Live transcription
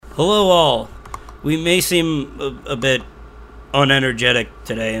Hello all. We may seem a bit unenergetic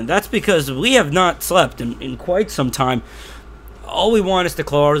today, and that's because we have not slept in quite some time. All we want is to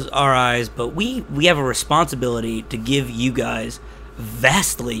close our eyes, but we have a responsibility to give you guys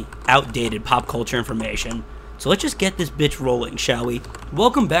vastly outdated pop culture information. So let's just get this bitch rolling, shall we?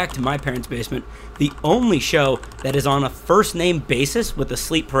 Welcome back to My Parents' Basement, the only show that is on a first-name basis with a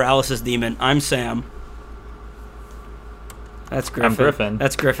sleep paralysis demon. I'm Sam. That's Griffin. I'm Griffin.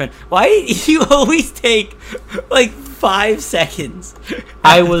 That's Griffin. Why do you always take, 5 seconds?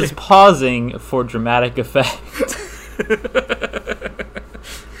 I was pausing for dramatic effect.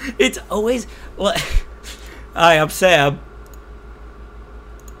 It's always... Hi, I'm Sam.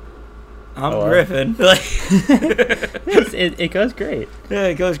 I'm Hello. Griffin. It goes great. Yeah,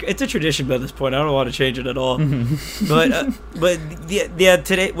 it goes. It's a tradition by this point. I don't want to change it at all. but yeah,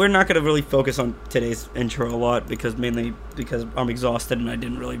 today we're not going to really focus on today's intro a lot mainly because I'm exhausted and I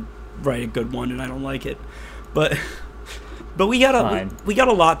didn't really write a good one and I don't like it. But we got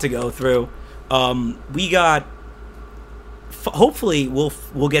a lot to go through. Hopefully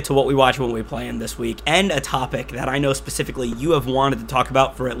we'll get to what we watch when we play in this week, and a topic that I know specifically you have wanted to talk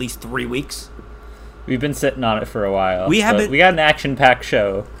about for at least 3 weeks. We've been sitting on it for a while. We got an action-packed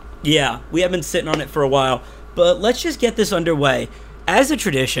show. Yeah, we have been sitting on it for a while, but let's just get this underway. As a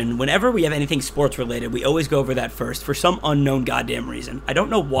tradition, whenever we have anything sports related, we always go over that first for some unknown goddamn reason. I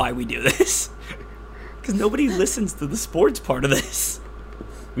don't know why we do this, because nobody listens to the sports part of this.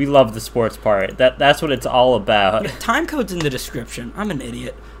 We love the sports part. That's what it's all about. Time code's in the description. I'm an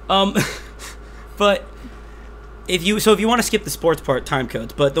idiot. But if you want to skip the sports part, time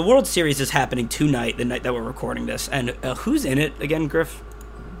codes. But the World Series is happening tonight, the night that we're recording this. And who's in it again, Griff?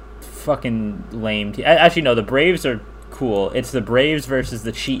 Fucking lame. Actually, no. The Braves are cool. It's the Braves versus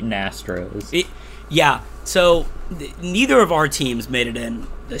the cheating Astros. Yeah. So neither of our teams made it in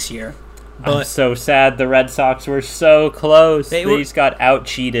this year. But I'm so sad. The Red Sox were so close. They just got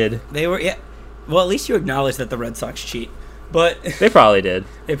out-cheated. They were, yeah. Well, at least you acknowledge that the Red Sox cheat. But they probably did.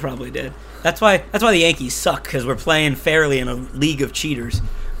 They probably did. That's why the Yankees suck, because we're playing fairly in a league of cheaters.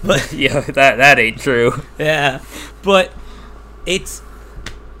 But yeah, that ain't true. Yeah, but it's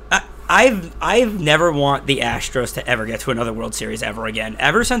I've never want the Astros to ever get to another World Series ever again.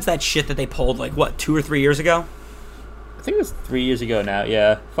 Ever since that shit that they pulled 2 or 3 years ago. I think it was 3 years ago now,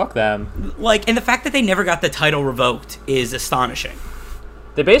 yeah. Fuck them. And the fact that they never got the title revoked is astonishing.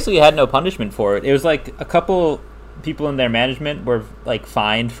 They basically had no punishment for it. It was a couple people in their management were,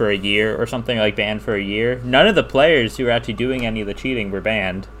 fined for a year or something, banned for a year. None of the players who were actually doing any of the cheating were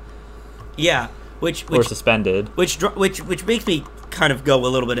banned. Yeah, which or suspended. Which makes me kind of go a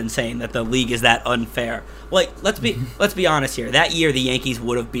little bit insane that the league is that unfair. Let's be honest here. That year, the Yankees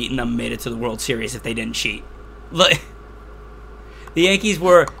would have beaten them and made it to the World Series if they didn't cheat. The Yankees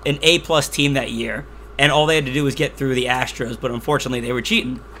were an A-plus team that year, and all they had to do was get through the Astros, but unfortunately they were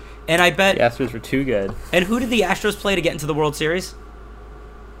cheating. And I bet... The Astros were too good. And who did the Astros play to get into the World Series?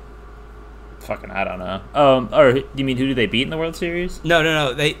 Fucking, I don't know. Or you mean who did they beat in the World Series? No.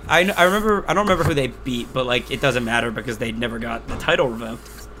 I don't remember who they beat, but, it doesn't matter because they never got the title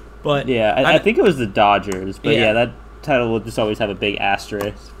revoked. But yeah, I think it was the Dodgers, but yeah, that title will just always have a big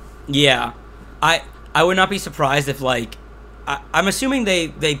asterisk. Yeah. I would not be surprised if, I'm assuming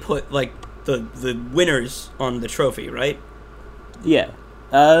they put the winners on the trophy, right? Yeah.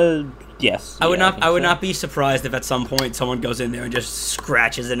 Yes. I would not be surprised if at some point someone goes in there and just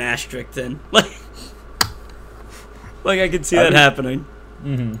scratches an asterisk in. I could see that happening.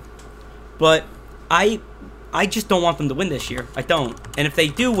 Mm-hmm. But I just don't want them to win this year. I don't. And if they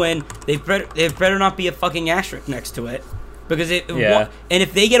do win, they better not be a fucking asterisk next to it. Because and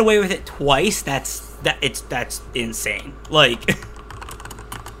if they get away with it twice, that's insane.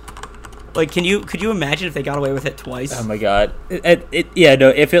 Could you imagine if they got away with it twice? Oh my god.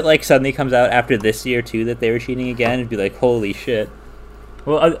 If it suddenly comes out after this year too that they were cheating again, it'd be like, holy shit.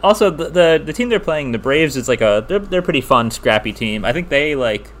 Well, also the team they're playing, the Braves, is they're a pretty fun, scrappy team. I think they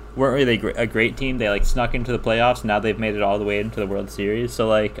weren't really a great team. They snuck into the playoffs. Now they've made it all the way into the World Series.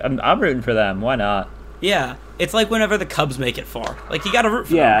 So I'm rooting for them. Why not? Yeah, it's like whenever the Cubs make it far. You got to root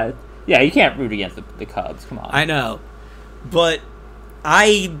for them. Yeah, you can't root against the Cubs. Come on. I know, but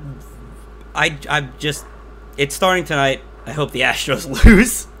I just, it's starting tonight. I hope the Astros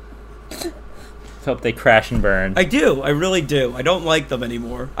lose. Hope they crash and burn. I do. I really do. I don't like them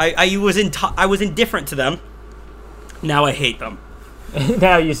anymore. I was indifferent to them. Now I hate them.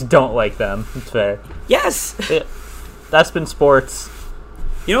 Now you just don't like them. It's fair. Yes. That's been sports.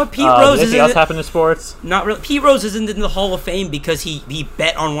 You know what? Pete Rose anything isn't else happen in sports? not really. Pete Rose isn't in the Hall of Fame because he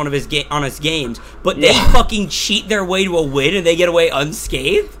bet on one of his on his games, but they Yeah. fucking cheat their way to a win and they get away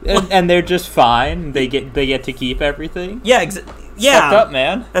unscathed. And they're just fine. They get to keep everything. Yeah, yeah. Fucked up,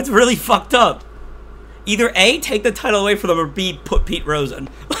 man. That's really fucked up. Either A, take the title away from them, or B, put Pete Rose in.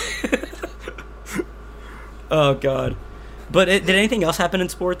 Oh god. But did anything else happen in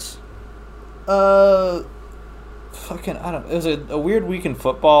sports? Fucking, I don't know. It was a weird week in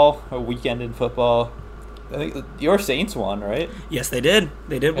football, a weekend in football. I think your Saints won, right? Yes, they did.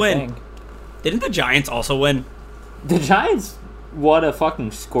 They did I win. think. Didn't the Giants also win? The Giants won a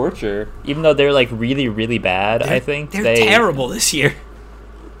fucking scorcher, even though they're like really, really bad. I think they're terrible this year.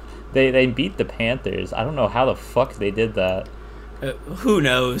 They beat the Panthers. I don't know how the fuck they did that. Who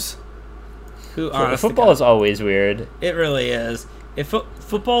knows? Football is always weird. It really is. If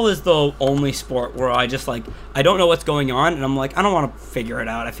football is the only sport where I just like I don't know what's going on, and I'm like I don't want to figure it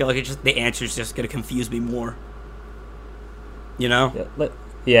out. I feel like the answer's just gonna confuse me more. You know?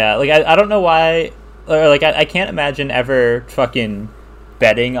 Yeah, like I don't know why, or like I can't imagine ever fucking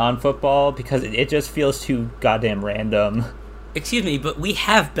betting on football because it just feels too goddamn random. Excuse me, but we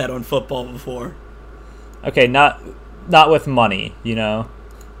have bet on football before. Okay, not with money, you know.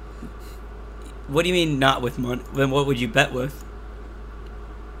 What do you mean not with money? Then what would you bet with?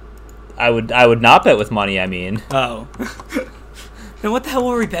 I would not bet with money. I mean, Oh. Then what the hell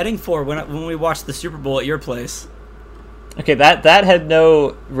were we betting for when we watched the Super Bowl at your place? okay, that had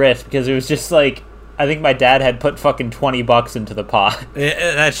no risk because it was just like I think my dad had put fucking $20 into the pot,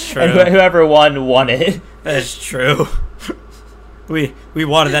 Yeah, that's true. and whoever won it. That's true. We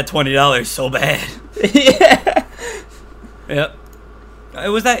wanted that $20 so bad. Yeah. Yep. It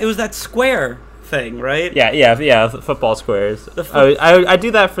was that square thing, right? Yeah. Football squares. I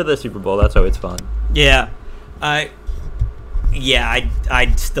do that for the Super Bowl. That's always fun. Yeah. I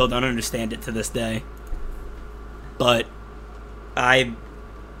still don't understand it to this day. But I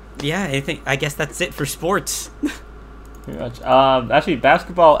guess that's it for sports. Pretty much. Actually,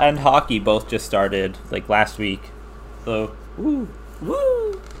 basketball and hockey both just started like last week. So, woo.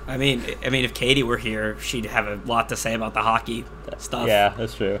 I mean, if Katie were here, she'd have a lot to say about the hockey stuff. Yeah,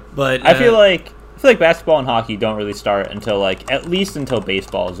 that's true. But I feel like basketball and hockey don't really start until at least until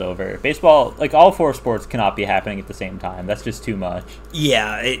baseball is over. Baseball, like all four sports, cannot be happening at the same time. That's just too much.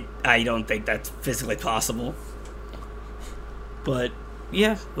 yeah, I don't think that's physically possible. But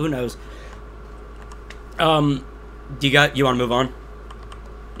yeah, who knows? You want to move on?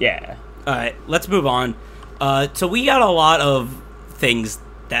 Yeah. All right, let's move on. So we got a lot of things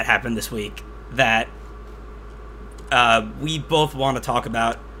that happened this week that we both want to talk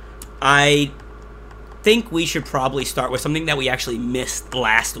about. I think we should probably start with something that we actually missed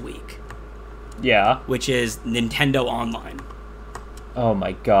last week, Yeah. which is Nintendo Online. Oh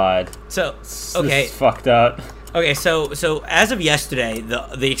my god. So, This okay, is fucked up. okay. So as of yesterday,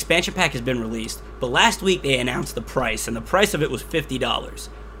 the expansion pack has been released, but last week they announced the price, and the price of it was $50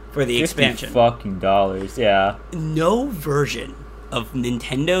 for the expansion. fucking dollars. Yeah. No version of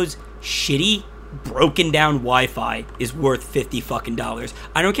Nintendo's shitty, broken down Wi-Fi is worth $50 fucking dollars.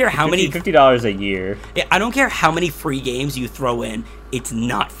 I don't care how many $50 a year. I don't care how many free games you throw in. It's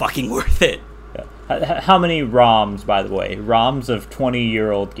not fucking worth it. Yeah. How many ROMs, by the way? ROMs of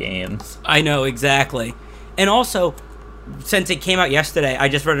 20-year-old games. I know exactly. And also, since it came out yesterday, I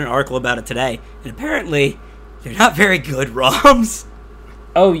just read an article about it today, and apparently they're not very good ROMs.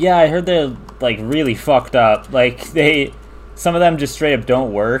 Oh yeah, I heard they're like really fucked up. Like some of them just straight up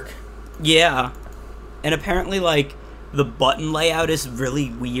don't work. Yeah. And apparently, like, the button layout is really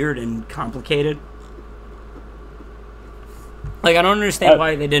weird and complicated. Like, I don't understand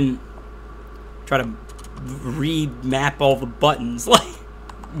why they didn't try to remap all the buttons. Like,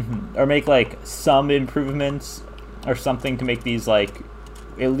 Or make like some improvements or something to make these like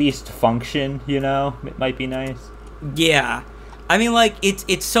at least function, you know? It might be nice. yeah. I mean, like,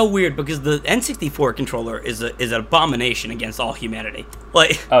 it's so weird because the N64 controller is an abomination against all humanity.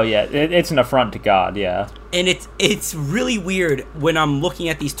 Like, Oh yeah, it's an affront to God, yeah. and it's really weird when I'm looking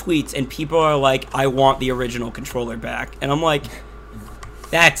at these tweets and people are like, "I want the original controller back," and I'm like,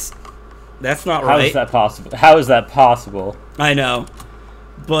 "That's not right." How is that possible? How is that possible? I know,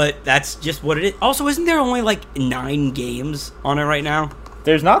 but that's just what it is. Also, isn't there only like 9 games on it right now?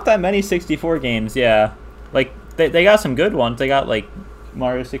 There's not that many 64 games, yeah. Like they got some good ones. They got like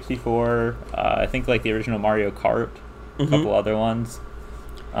Mario 64, I think like the original Mario Kart, a couple other ones.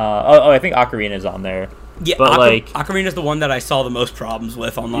 I think Ocarina's on there. Yeah, but Ocarina's the one that I saw the most problems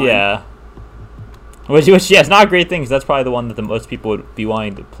with online. Yeah. Which yeah, it's not a great thing because that's probably the one that the most people would be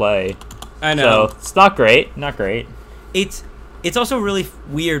wanting to play. I know. So it's not great. Not great. It's it's also really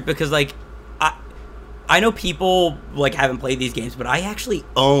weird because like I know people like haven't played these games, but I actually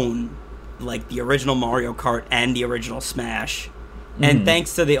own like the original Mario Kart and the original Smash. And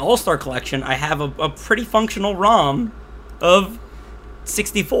thanks to the All-Star Collection, I have a pretty functional ROM of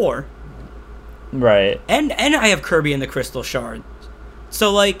 64. Right. And I have Kirby and the Crystal Shard.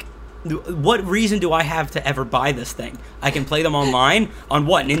 So like, what reason do I have to ever buy this thing? I can play them online on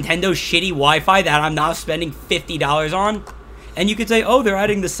what? Nintendo's shitty Wi-Fi that I'm now spending $50 on? And you could say, oh, they're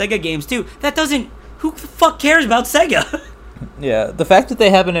adding the Sega games too. That doesn't... Who the fuck cares about Sega? Yeah, the fact that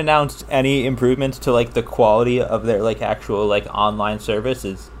they haven't announced any improvements to like the quality of their like actual like online service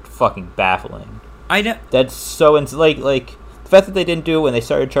is fucking baffling. I know. That's so like the fact that they didn't do it when they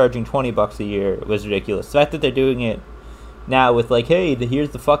started charging $20 a year was ridiculous. The fact that they're doing it now with like, hey, here's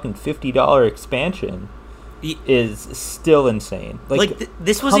the fucking $50 expansion is still insane. Like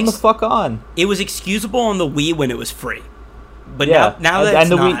this was come the fuck on. It was excusable on the Wii when it was free. But yeah, now that it's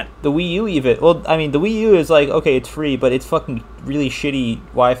not. The Wii U even. Well, I mean, the Wii U is like, okay, it's free, but it's fucking really shitty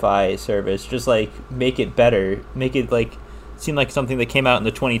Wi-Fi service. Just like make it better, make it like seem like something that came out in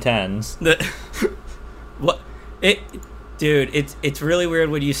the 2010s. What it, dude? It's really weird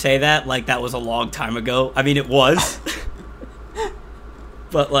when you say that. Like that was a long time ago. I mean, it was,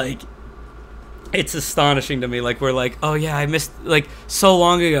 but like, it's astonishing to me. Like we're like, oh yeah, I missed like so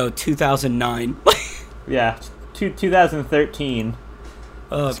long ago, 2009. Yeah. 2013.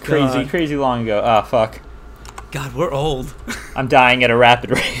 Oh, it's crazy long ago. Oh, fuck. God, we're old. I'm dying at a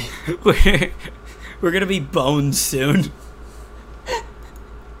rapid rate. We're gonna be bones soon.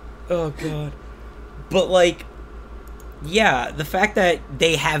 Oh, God. But, like, yeah, the fact that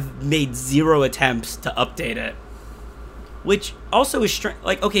they have made 0 attempts to update it, which also is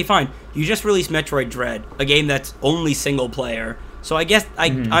like, okay, fine. You just released Metroid Dread, a game that's only single player. So I guess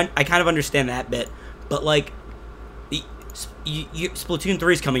I kind of understand that bit. But, like, Splatoon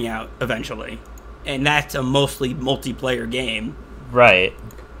 3 is coming out eventually, and that's a mostly multiplayer game. Right.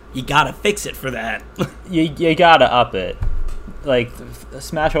 You gotta fix it for that. you gotta up it. Like,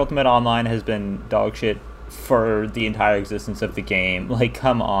 Smash Ultimate Online has been dog shit for the entire existence of the game. Like,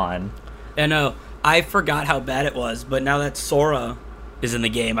 come on. I know. I forgot how bad it was, but now that Sora is in the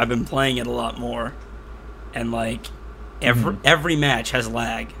game, I've been playing it a lot more, and like every match has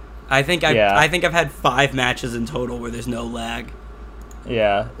lag. I think I've had 5 matches in total where there's no lag.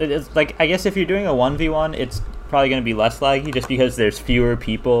 Yeah, it's like, I guess if you're doing a 1v1, it's probably going to be less laggy just because there's fewer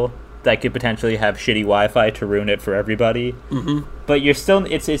people that could potentially have shitty Wi-Fi to ruin it for everybody. Mm-hmm. But you're still,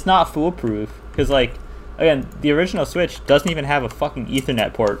 it's not foolproof because, like, again, the original Switch doesn't even have a fucking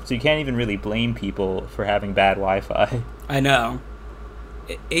Ethernet port, so you can't even really blame people for having bad Wi-Fi. I know.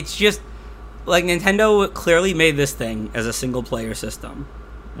 It's just like Nintendo clearly made this thing as a single player system.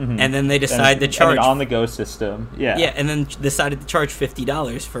 Mm-hmm. And then they decided to charge an on-the-go system. Yeah, and then decided to charge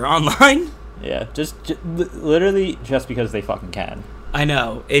 $50 for online. Yeah, just literally just because they fucking can. I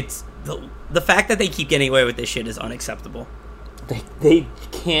know. It's the fact that they keep getting away with this shit is unacceptable. They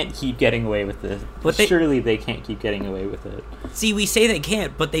can't keep getting away with this. But surely they can't keep getting away with it. See, we say they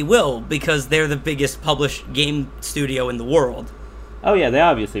can't, but they will because they're the biggest published game studio in the world. Oh yeah, they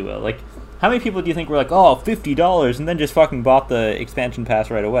obviously will. Like, how many people do you think were like, oh, $50, and then just fucking bought the expansion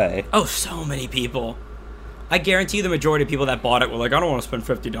pass right away? Oh, so many people. I guarantee the majority of people that bought it were like, I don't want to spend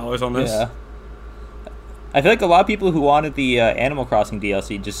 $50 on this. Yeah. I feel like a lot of people who wanted the Animal Crossing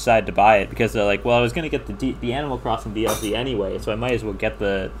DLC just decided to buy it because they're like, well, I was going to get the Animal Crossing DLC anyway, so I might as well get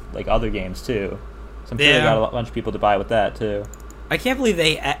the like other games too. So I'm sure they got a bunch of people to buy with that too. I can't believe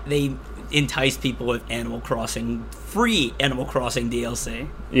they entice people with free Animal Crossing DLC.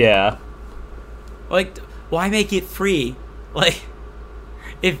 Yeah. Like, why make it free? Like,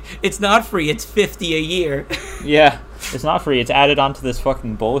 if it's not free, it's $50 a year. Yeah, it's not free. It's added onto this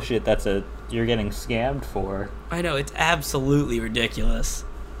fucking bullshit you're getting scammed for. I know, it's absolutely ridiculous.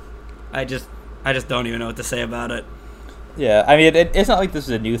 I just don't even know what to say about it. Yeah, I mean, it's not like this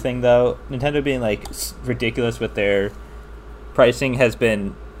is a new thing, though. Nintendo being, like, ridiculous with their pricing has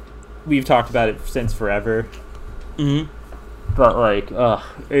been... We've talked about it since forever. Mm-hmm. But, like,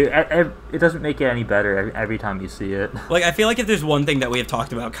 it doesn't make it any better every time you see it. Like, I feel like if there's one thing that we have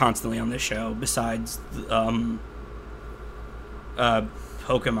talked about constantly on this show, besides Pokemon,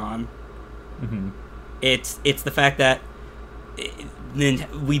 mm-hmm. it's the fact that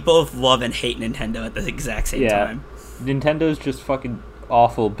we both love and hate Nintendo at the exact same time. Nintendo's just fucking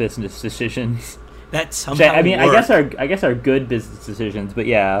awful business decisions. That somehow I guess are good business decisions, but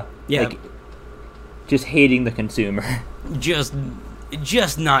yeah. Like, just hating the consumer. Just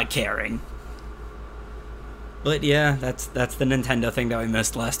not caring. But yeah, that's the Nintendo thing that we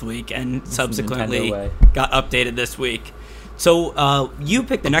missed last week and subsequently got updated this week. So you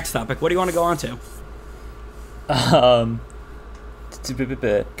pick the next topic. What do you want to go on to?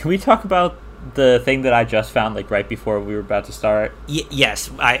 Can we talk about the thing that I just found like right before we were about to start? Yes,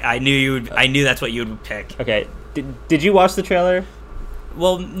 I knew you would. I knew that's what you would pick. Okay. Did you watch the trailer?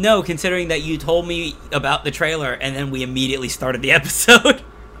 Well, no, considering that you told me about the trailer and then we immediately started the episode.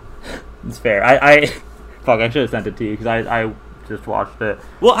 It's fair. I should have sent it to you because I just watched it.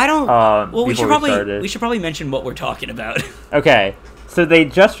 Well, I don't. Well, we should started. probably mention what we're talking about. Okay, so they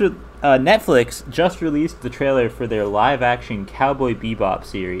Netflix just released the trailer for their live-action Cowboy Bebop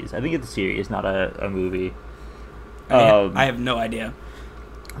series. I think it's a series, not a movie. I have no idea.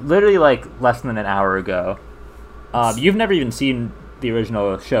 Literally, like less than an hour ago. You've never even seen the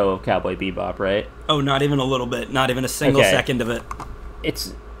original show of Cowboy Bebop, right? Oh, not even a little bit. Not even a single second of it.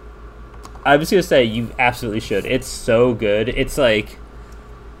 I was going to say, you absolutely should. It's so good. It's like,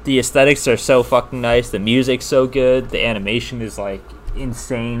 the aesthetics are so fucking nice. The music's so good. The animation is like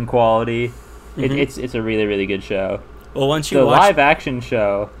insane quality. Mm-hmm. It's a really, really good show. Well, once you the watch... live action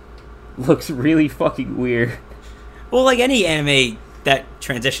show looks really fucking weird. Well, like any anime that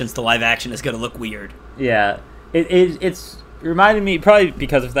transitions to live action is going to look weird. Yeah. It's reminded me, probably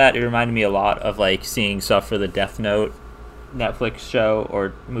because of that, it reminded me a lot of like seeing stuff for the Death Note Netflix show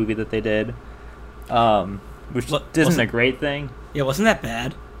or movie that they did, which isn't a great thing. Yeah, wasn't that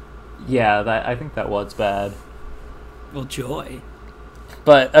bad? Yeah, I think that was bad. Well, joy.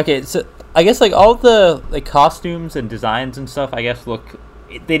 But okay, so I guess like all the like costumes and designs and stuff, I guess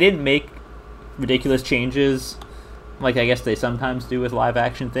they didn't make ridiculous changes like I guess they sometimes do with live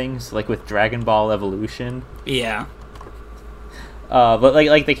action things, like with Dragon Ball Evolution. Yeah. But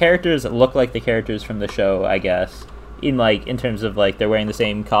like the characters look like the characters from the show, I guess. In terms of like they're wearing the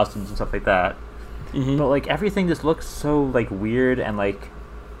same costumes and stuff like that. Mm-hmm. But like everything just looks so like weird and like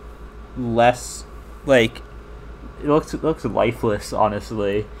less like it looks lifeless,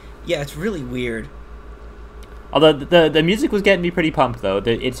 honestly. Yeah, it's really weird. Although the music was getting me pretty pumped though.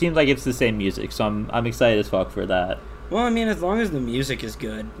 It seems like it's the same music, so I'm excited as fuck for that. Well, I mean, as long as the music is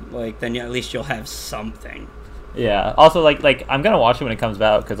good, like then at least you'll have something. Yeah. Also, like I'm gonna watch it when it comes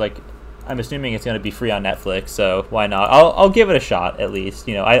out because like I'm assuming it's gonna be free on Netflix, so why not? I'll give it a shot at least.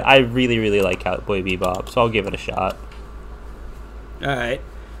 You know, I really really like Cowboy Bebop, so I'll give it a shot. All right.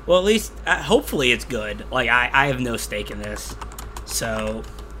 Well, at least hopefully it's good. Like I have no stake in this, so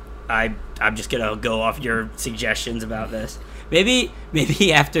I'm just gonna go off your suggestions about this. Maybe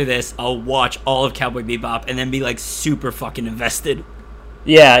after this I'll watch all of Cowboy Bebop and then be like super fucking invested.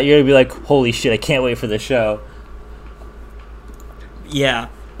 Yeah, you're gonna be like, holy shit, I can't wait for this show. Yeah.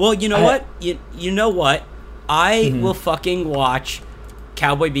 Well, you know what? You know what? I will fucking watch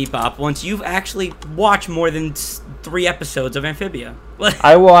Cowboy Bebop once you've actually watched more than 3 episodes of Amphibia.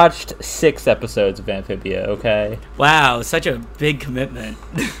 I watched 6 episodes of Amphibia. Okay. Wow, such a big commitment.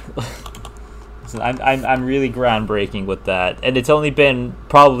 I'm really groundbreaking with that, and it's only been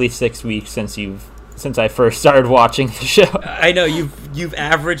probably 6 weeks since I first started watching the show. I know you've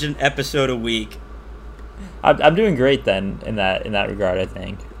averaged an episode a week. I'm doing great then in that regard, I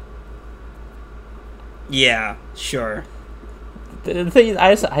think. Yeah, sure. The thing is,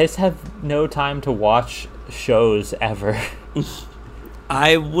 I just have no time to watch shows ever.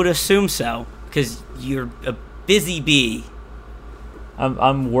 I would assume so, because you're a busy bee.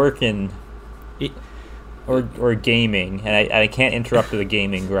 I'm working, or gaming, and I can't interrupt the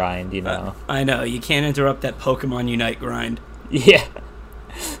gaming grind. You know. I know you can't interrupt that Pokemon Unite grind. Yeah,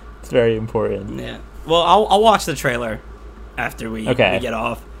 it's very important. Yeah. Well, I'll watch the trailer after we get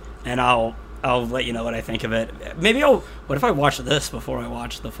off, and I'll let you know what I think of it. Maybe what if I watch this before I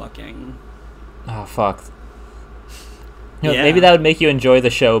watch the fucking... Oh, fuck. Maybe that would make you enjoy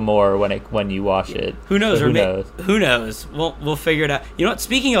the show more when you watch it. Who knows? Who knows? Who knows? We'll figure it out. You know what?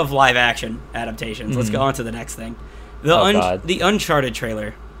 Speaking of live action adaptations, let's go on to the next thing. The Uncharted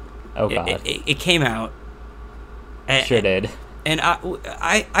trailer. Oh, God. It came out. Sure did. And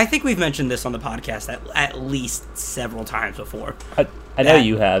I think we've mentioned this on the podcast at least several times before. I know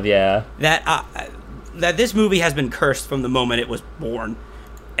you have, yeah. That this movie has been cursed from the moment it was born,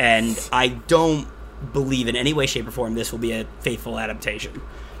 and I don't believe in any way, shape, or form this will be a faithful adaptation.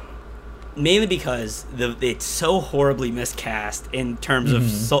 Mainly because it's so horribly miscast in terms of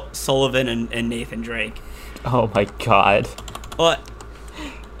Sullivan and Nathan Drake. Oh my God. But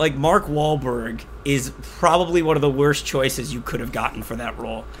like Mark Wahlberg is probably one of the worst choices you could have gotten for that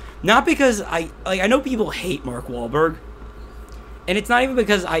role. Not because I know people hate Mark Wahlberg, and it's not even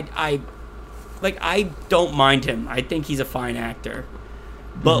because I don't mind him. I think he's a fine actor,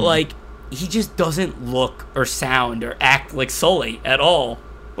 but like he just doesn't look or sound or act like Sully at all.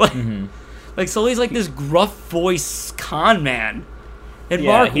 Like Sully's like this gruff voice con man, and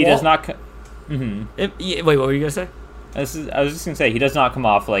Yeah, Mark he does not. Wait, what were you gonna say? I was just gonna say he does not come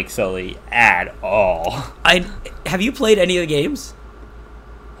off like Sully at all. Have you played any of the games?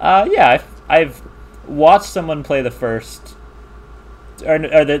 Yeah, I've watched someone play the first, or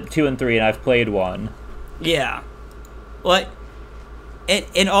the 2 and 3, and I've played one. Yeah, what?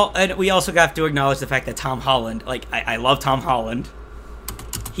 And we also have to acknowledge the fact that Tom Holland, like I love Tom Holland.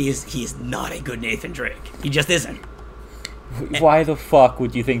 He is not a good Nathan Drake. He just isn't. Why the fuck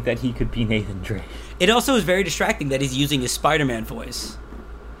would you think that he could be Nathan Drake? It also is very distracting that he's using his Spider-Man voice.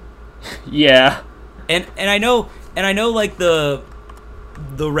 Yeah. And I know like the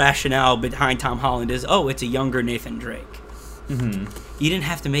rationale behind Tom Holland is, oh, it's a younger Nathan Drake. Mm-hmm. You didn't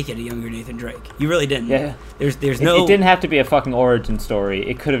have to make it a younger Nathan Drake. You really didn't. Yeah. There's no. It didn't have to be a fucking origin story.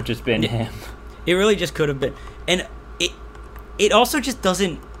 It could have just been him. It really just could have been, and it also just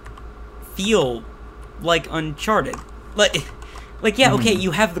doesn't feel like Uncharted. Like yeah, okay,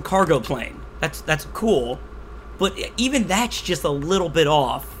 you have the cargo plane. That's cool, but even that's just a little bit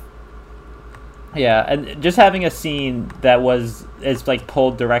off. Yeah, and just having a scene that is like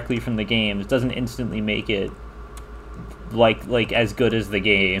pulled directly from the games doesn't instantly make it like as good as the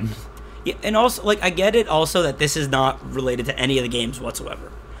games. Yeah, and also like I get it also that this is not related to any of the games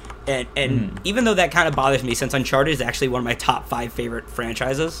whatsoever. And even though that kind of bothers me, since Uncharted is actually one of my top 5 favorite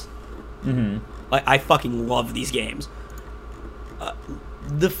franchises, like I fucking love these games.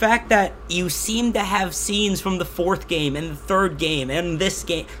 The fact that you seem to have scenes from the 4th game and the 3rd game and this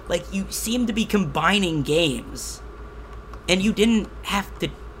game, like you seem to be combining games, and you didn't have to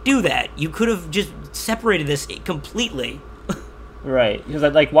do that. You could have just separated this completely. Right, because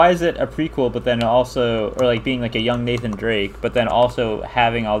like, why is it a prequel, but then also, or like being like a young Nathan Drake, but then also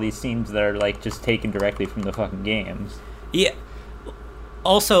having all these scenes that are like just taken directly from the fucking games? Yeah.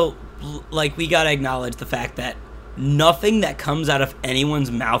 Also, like we gotta acknowledge the fact that nothing that comes out of anyone's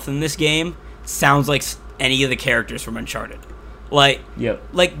mouth in this game sounds like any of the characters from Uncharted. Like, yep.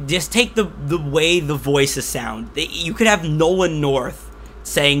 Like just take the way the voices sound. You could have Nolan North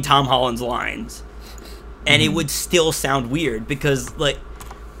saying Tom Holland's lines, and it would still sound weird because, like,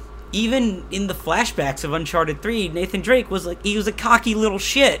 even in the flashbacks of Uncharted 3, Nathan Drake was like, he was a cocky little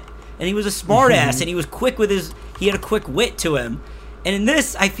shit, and he was a smartass, and he was quick with he had a quick wit to him. And in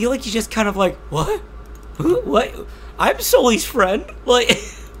this, I feel like he's just kind of like, what? What? I'm Sully's friend? Like,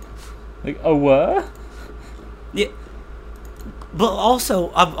 oh, what? Yeah. But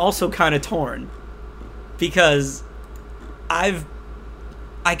also, I'm also kind of torn because I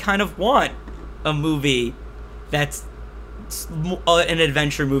kind of want a movie that's an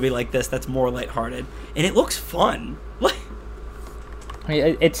adventure movie like this that's more lighthearted, and it looks fun. Like, I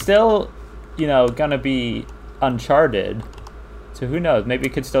mean, it's still, gonna be Uncharted, so who knows? Maybe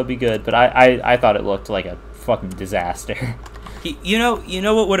it could still be good. But I thought it looked like a fucking disaster. You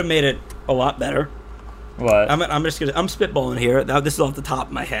know what would have made it a lot better? What? I'm spitballing here. Now, this is off the top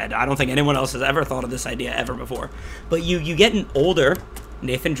of my head. I don't think anyone else has ever thought of this idea ever before. But you get an older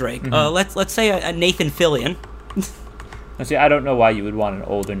Nathan Drake. Let's say a Nathan Fillion. See, I don't know why you would want an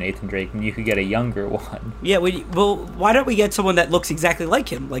older Nathan Drake when you could get a younger one. Yeah, well, why don't we get someone that looks exactly like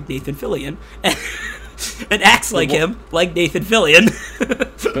him, like Nathan Fillion, and acts like him, like Nathan Fillion?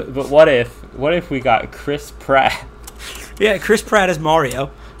 but what if we got Chris Pratt? Yeah, Chris Pratt as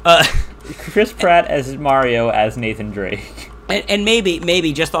Mario. Chris Pratt as Mario as Nathan Drake. And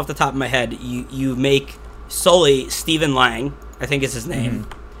maybe just off the top of my head, you make Sully Stephen Lang, I think is his name,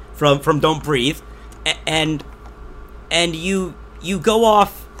 from Don't Breathe, and you go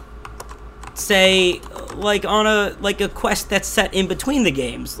off, say, like on a quest that's set in between the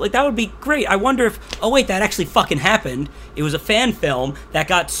games. Like, that would be great. I wonder if, oh wait, that actually fucking happened. It was a fan film that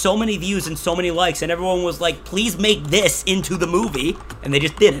got so many views and so many likes, and everyone was like, please make this into the movie, and they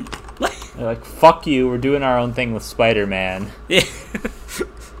just didn't. They're like, fuck you, we're doing our own thing with Spider-Man. Yeah.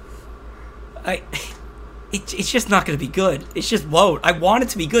 It's just not going to be good. It's just won't. I want it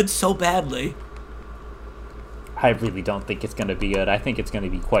to be good so badly. I really don't think it's going to be good. I think it's going to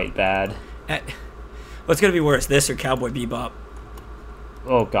be quite bad. What's going to be worse, this or Cowboy Bebop?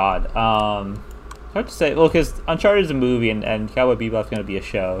 Oh, God. Hard to say. Well, because Uncharted is a movie and Cowboy Bebop's going to be a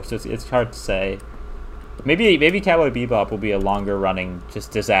show, so it's hard to say. Maybe Cowboy Bebop will be a longer-running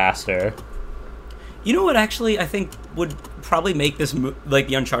just disaster. You know what, actually, I think would probably make this, like,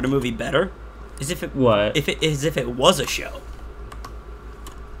 the Uncharted movie better? Is if it was a show.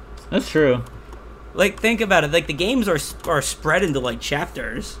 That's true. Like, think about it. Like, the games are spread into, like,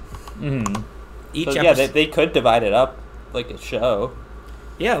 chapters. Mm-hmm. They could divide it up like a show.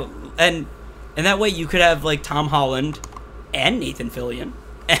 Yeah, and that way you could have, like, Tom Holland and Nathan Fillion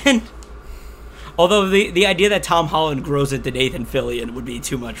and Although the idea that Tom Holland grows into Nathan Fillion would be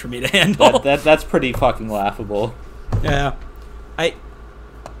too much for me to handle. That's pretty fucking laughable. Yeah,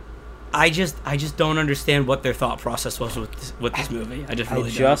 I just don't understand what their thought process was with this movie. I just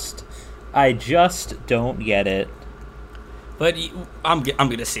really don't. I just don't get it. But I'm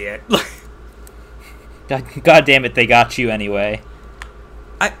gonna see it. God damn it, they got you anyway.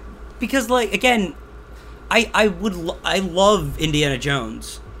 Because like again, I love Indiana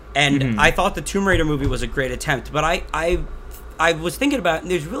Jones, and I thought the Tomb Raider movie was a great attempt. But I was thinking about it,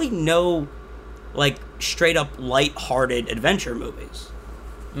 and there's really no like straight up light-hearted adventure movies.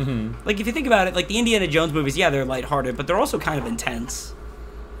 Like if you think about it, like the Indiana Jones movies, yeah, they're lighthearted, but they're also kind of intense.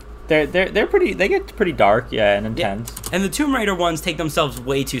 They're pretty. They get pretty dark, yeah, and intense. Yeah. And the Tomb Raider ones take themselves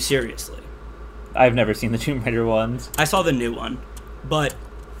way too seriously. I've never seen the Tomb Raider ones. I saw the new one, but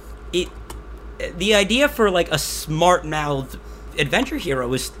the idea for like a smart-mouthed adventure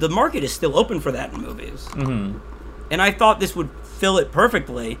hero is the market is still open for that in movies. And I thought this would fill it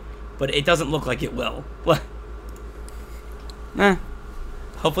perfectly, but it doesn't look like it will.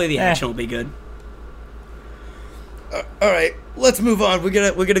 Hopefully the action will be good. All right, let's move on. We're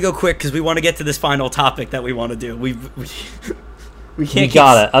gonna go quick because we want to get to this final topic that we want to do. We can't. We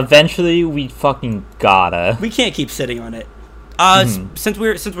gotta. Eventually, we fucking gotta. We can't keep sitting on it. Since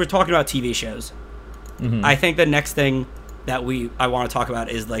we're talking about TV shows, I think the next thing that I want to talk about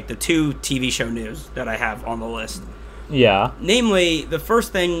is like the 2 TV show news that I have on the list. Yeah. Namely, the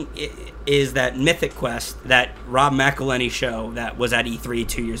first thing is that Mythic Quest, that Rob McElhenney show that was at E3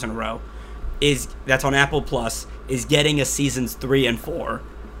 2 years in a row, that's on Apple Plus, is getting a seasons 3 and 4.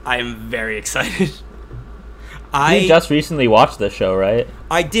 I am very excited. You just recently watched this show, right?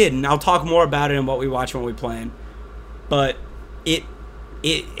 I did, and I'll talk more about it and what we watch when we play. But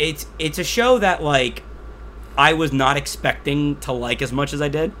it's a show that like I was not expecting to like as much as I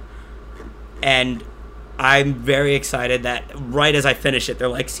did, and I'm very excited that right as I finish it, they're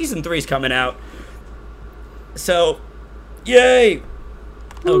like, season 3's coming out. So, yay!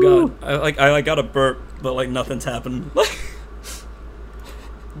 Oh god, I got a burp, but like nothing's happened.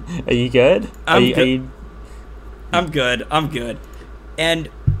 Are you good? I'm good. I'm good. And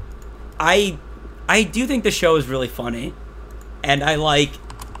I do think the show is really funny, and I like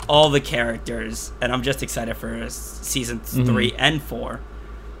all the characters, and I'm just excited for seasons 3 and 4.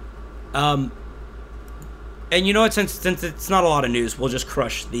 And you know what? Since it's not a lot of news, we'll just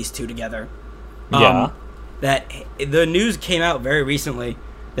crush these 2 together. Yeah. That the news came out very recently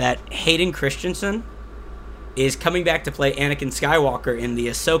that Hayden Christensen is coming back to play Anakin Skywalker in the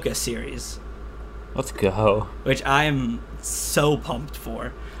Ahsoka series. Let's go. Which I am so pumped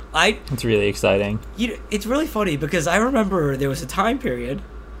for. It's really exciting. It's really funny because I remember there was a time period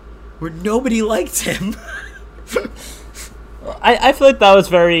where nobody liked him. I feel like that was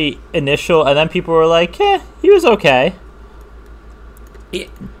very initial, and then people were like, he was okay.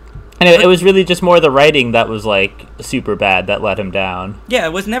 And it was really just more the writing that was, like, super bad that let him down. Yeah,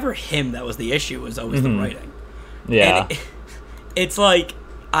 it was never him that was the issue. It was always the writing. Yeah. And it's like,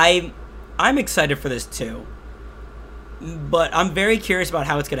 I'm excited for this, too. But I'm very curious about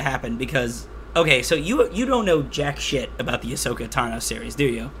how it's going to happen, because... Okay, so you don't know jack shit about the Ahsoka Tano series, do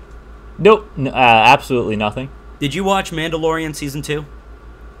you? Nope. Absolutely nothing. Did you watch Mandalorian Season 2?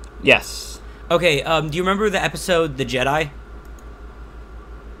 Yes. Okay, do you remember the episode The Jedi?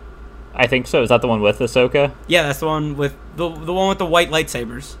 I think so. Is that the one with Ahsoka? Yeah, that's the one with the one with the white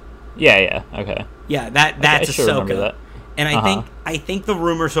lightsabers. Yeah, okay. Yeah, that's I sure remember Ahsoka. That. And I think the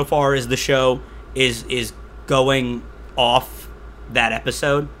rumor so far is the show is going off that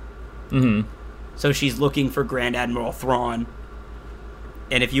episode. So she's looking for Grand Admiral Thrawn.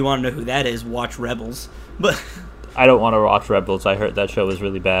 And if you want to know who that is, watch Rebels. But I don't want to watch Rebels. I heard that show was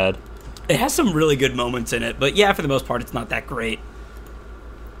really bad. It has some really good moments in it, but yeah, for the most part, it's not that great.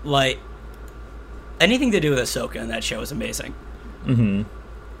 Like, anything to do with Ahsoka in that show is amazing.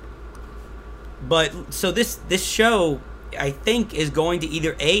 But, so this show, I think, is going to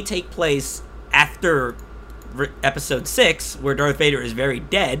either A, take place after episode 6, where Darth Vader is very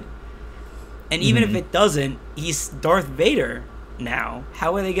dead, and even if it doesn't, he's Darth Vader now.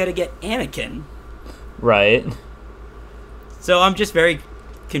 How are they going to get Anakin? Right. So I'm just very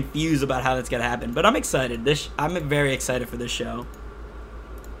confused about how that's going to happen, but I'm excited. I'm very excited for this show.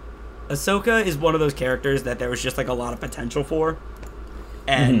 Ahsoka is one of those characters that there was just like a lot of potential for,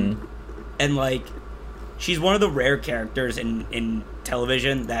 and like she's one of the rare characters in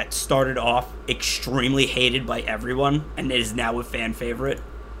television that started off extremely hated by everyone and is now a fan favorite.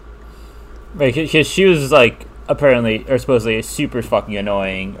 Right, because she was like apparently or supposedly super fucking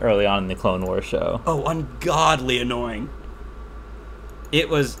annoying early on in the Clone Wars show. Oh, ungodly annoying. it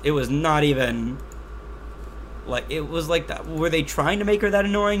was not even like, it was like that. Were they trying to make her that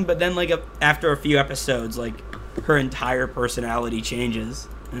annoying? But then like after a few episodes, like her entire personality changes,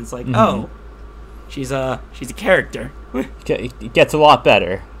 and it's like, oh, she's a character. It gets a lot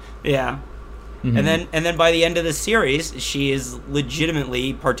better. Yeah. And then by the end of the series, she is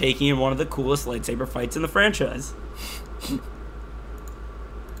legitimately partaking in one of the coolest lightsaber fights in the franchise.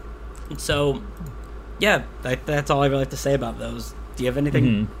 So, yeah, that's all I really have to say about those. Do you have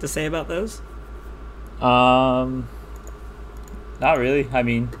anything to say about those? Not really. I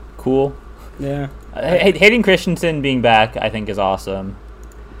mean, cool. Yeah. Hayden Christensen being back, I think, is awesome.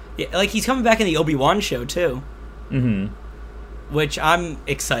 Yeah, like, he's coming back in the Obi-Wan show, too. Which I'm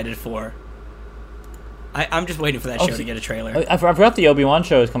excited for. I'm just waiting for that show to get a trailer. I forgot the Obi-Wan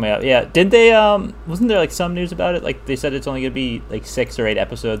show is coming out. Yeah, did they? Wasn't there like some news about it? Like they said it's only gonna be like 6 or 8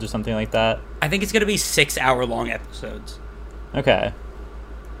 episodes or something like that. I think it's gonna be 6-hour-long episodes. Okay.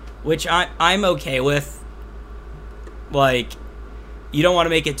 Which I'm okay with. Like, you don't want to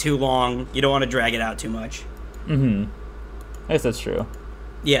make it too long. You don't want to drag it out too much. I guess that's true.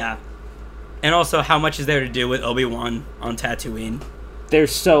 Yeah. And also, how much is there to do with Obi-Wan on Tatooine?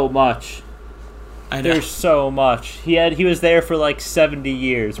 There's so much. I know. There's so much. He was there for like 70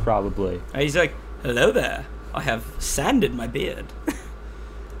 years, probably. And he's like, hello there. I have sand in my beard.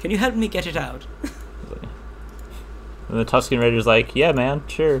 Can you help me get it out? And the Tusken Raider's like, yeah, man,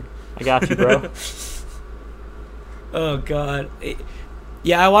 sure. I got you, bro. Oh, God.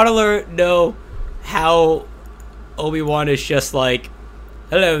 Yeah, I want to know how Obi-Wan is just like,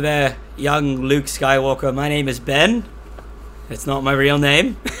 hello there, young Luke Skywalker. My name is Ben. It's not my real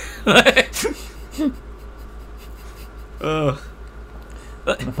name.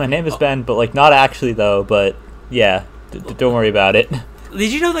 My name is Ben, but like not actually though. But yeah, don't worry about it.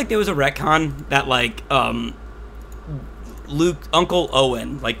 Did you know like there was a retcon that like Luke, Uncle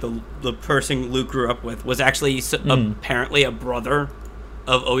Owen, like the person Luke grew up with, was actually apparently a brother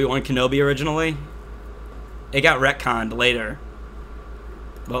of Obi-Wan Kenobi originally. It got retconned later.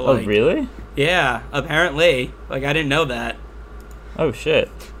 But, like, oh really? Yeah, apparently. Like I didn't know that. Oh shit.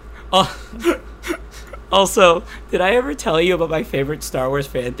 Also, did I ever tell you about my favorite Star Wars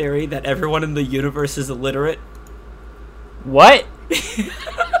fan theory that everyone in the universe is illiterate? What?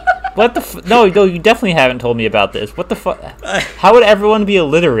 What the No, you definitely haven't told me about this. What the fuck? How would everyone be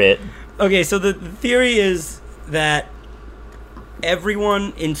illiterate? Okay, so the theory is that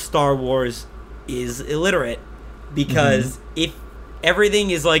everyone in Star Wars is illiterate because if everything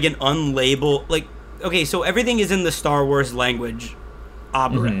is like an unlabeled... Like, okay, so everything is in the Star Wars language.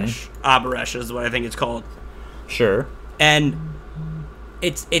 Abaresh. Abaresh is what I think it's called. Sure. And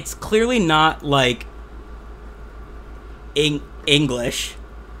it's clearly not like English.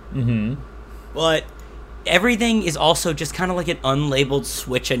 But everything is also just kind of like an unlabeled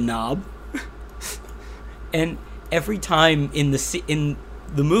switch and knob. And every time in the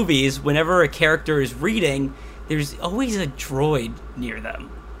movies, whenever a character is reading, there's always a droid near them.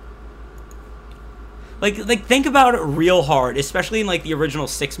 Like think about it real hard, especially in like the original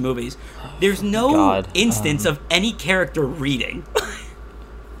 6 movies. There's no instance of any character reading.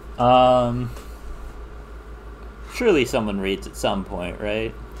 Surely someone reads at some point,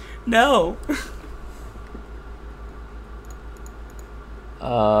 right? No.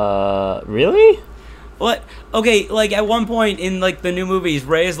 Really? What? Okay, like at one point in like the new movies,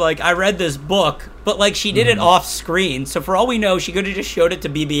 Rey's like, I read this book, but like she did it off screen, so for all we know, she could have just showed it to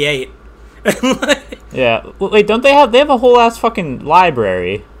BB-8. Yeah. Wait, don't they have a whole ass fucking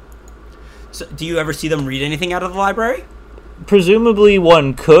library? So, do you ever see them read anything out of the library? Presumably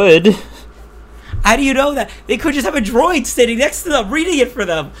one could. How do you know that? They could just have a droid sitting next to them, reading it for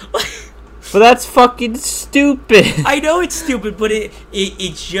them. But that's fucking stupid. I know it's stupid, but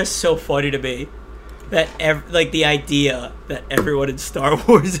it's just so funny to me that like the idea that everyone in Star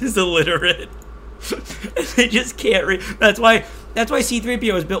Wars is illiterate. They just can't read. That's why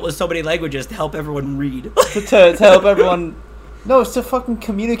C-3PO is built with so many languages to help everyone read. to help everyone. No, it's to fucking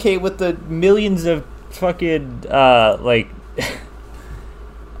communicate with the millions of fucking like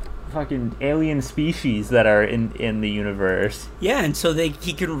fucking alien species that are in the universe. Yeah, and so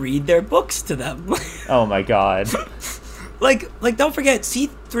he can read their books to them. Oh my god. Like don't forget,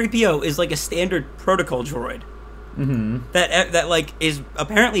 C-3PO is like a standard protocol droid. That like is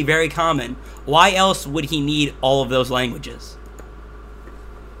apparently very common. Why else would he need all of those languages?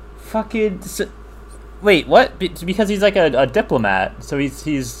 Fucking wait, what? Because he's like a diplomat, so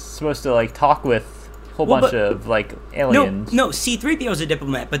he's supposed to like talk with a whole bunch of like aliens. No, C-3PO is a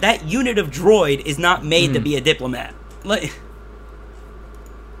diplomat, but that unit of droid is not made to be a diplomat. Like,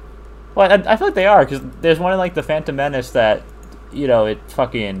 well, I feel like they are, because there's one in like the Phantom Menace that it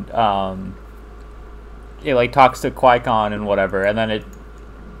fucking it like talks to Qui-Gon and whatever, and then it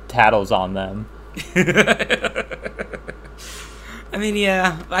tattles on them. I mean,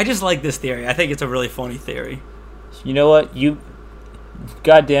 yeah, I just like this theory. I think it's a really funny theory. You know what?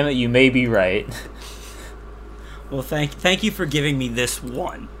 God damn it, you may be right. Well, thank you for giving me this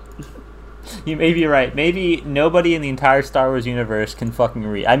one. You may be right. Maybe nobody in the entire Star Wars universe can fucking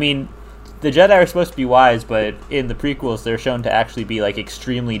read. I mean, the Jedi are supposed to be wise, but in the prequels, they're shown to actually be like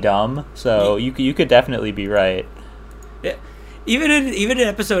extremely dumb. So you could definitely be right. Yeah. Even in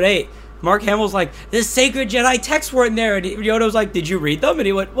Episode 8, Mark Hamill's like, "This sacred Jedi texts weren't there," and Yoda was like, "Did you read them?" And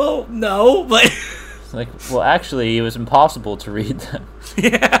he went, "Well, no, but." It's like, well, actually, it was impossible to read them.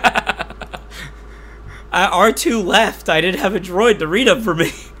 Yeah. R2 left. I didn't have a droid to read them for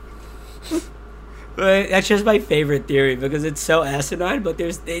me. But that's just my favorite theory because it's so asinine, but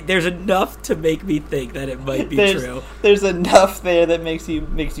there's enough to make me think that it might be true. There's enough there that makes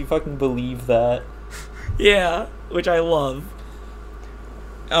you fucking believe that. Yeah, which I love.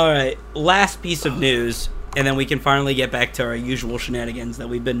 All right, last piece of news, and then we can finally get back to our usual shenanigans that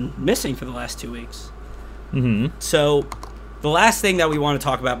we've been missing for the last 2 weeks. Mm-hmm. So, the last thing that we want to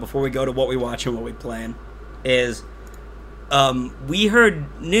talk about before we go to what we watch and what we plan is we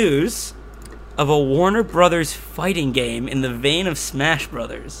heard news of a Warner Brothers fighting game in the vein of Smash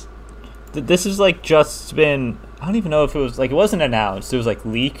Brothers. This is like just been... I don't even know if it was... Like, it wasn't announced. It was like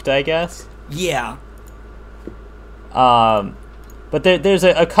leaked, I guess. Yeah. But there's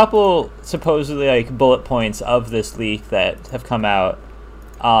a couple supposedly like bullet points of this leak that have come out,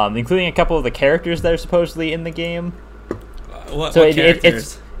 including a couple of the characters that are supposedly in the game. What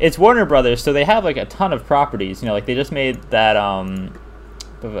characters? It's Warner Brothers, so they have like a ton of properties. Like they just made that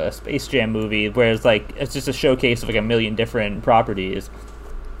a Space Jam movie, where it's just a showcase of like a million different properties.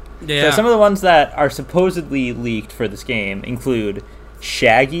 Yeah. So some of the ones that are supposedly leaked for this game include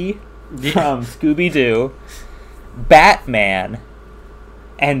Shaggy from Scooby-Doo, Batman,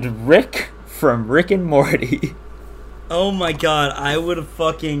 and Rick from Rick and Morty. Oh my god, I would have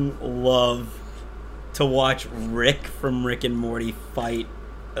fucking loved to watch Rick from Rick and Morty fight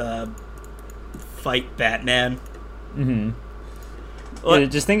Batman. Mm-hmm.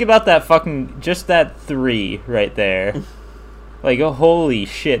 Dude, just think about that just that 3 right there. Like, oh, holy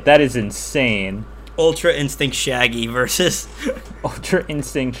shit, that is insane. Ultra Instinct Shaggy versus... Ultra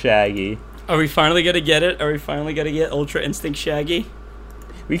Instinct Shaggy. Are we finally gonna get it? Are we finally gonna get Ultra Instinct Shaggy?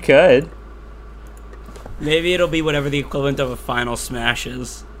 We could. Maybe it'll be whatever the equivalent of a Final Smash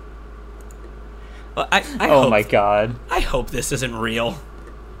is. Well, oh my god. I hope this isn't real.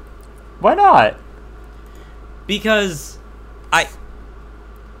 Why not? Because I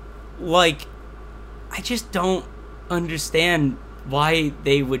just don't understand why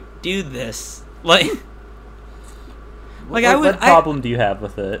they would do this. What problem do you have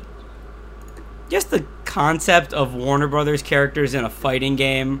with it? Just the concept of Warner Brothers characters in a fighting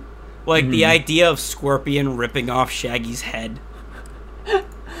game. The idea of Scorpion ripping off Shaggy's head.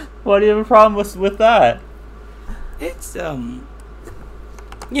 Why do you have a problem with that? It's,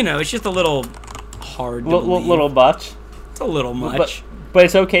 it's just a little hard to believe. Little much? It's a little much. But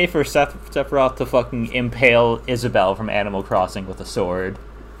it's okay for Sephiroth to fucking impale Isabelle from Animal Crossing with a sword.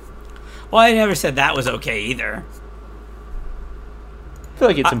 Well, I never said that was okay either. I feel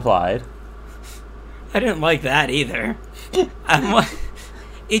like it's implied. I didn't like that either.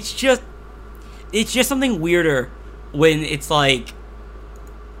 It's just something weirder when it's like,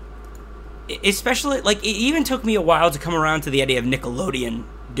 especially it even took me a while to come around to the idea of Nickelodeon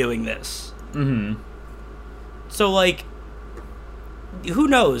doing this. Mm-hmm. So who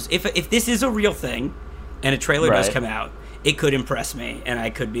knows if this is a real thing, and a trailer does come out, it could impress me, and I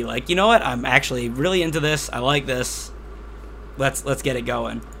could be like, you know what, I'm actually really into this. I like this. Let's get it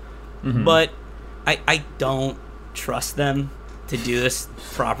going. Mm-hmm. But I don't trust them to do this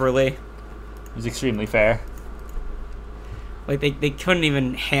properly. It's extremely fair. They couldn't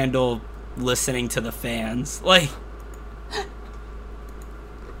even handle listening to the fans.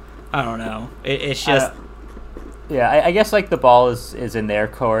 I don't know. It's just... yeah, I guess the ball is in their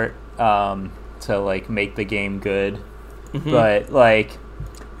court to make the game good. Mm-hmm. But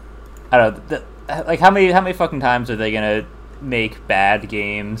I don't know. How many fucking times are they gonna make bad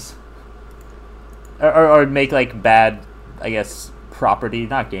games? Or make bad, I guess, property,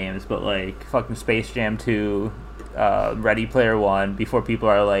 not games, but fucking Space Jam 2, Ready Player One, before people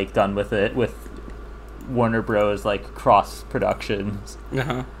are done with it with Warner Bros. Cross productions.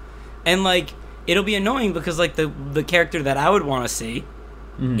 Uh-huh. And it'll be annoying because the character that I would want to see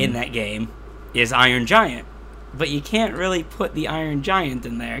in that game is Iron Giant. But you can't really put the Iron Giant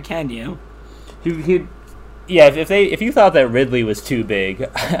in there, can you? Yeah, if you thought that Ridley was too big,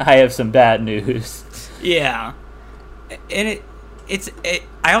 I have some bad news. Yeah, and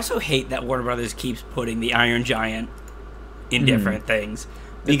I also hate that Warner Brothers keeps putting the Iron Giant in different things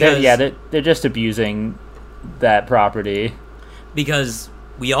because they're just abusing that property. Because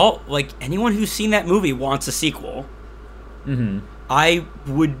we all anyone who's seen that movie wants a sequel. Mm-hmm. I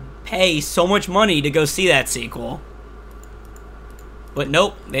would pay so much money to go see that sequel, but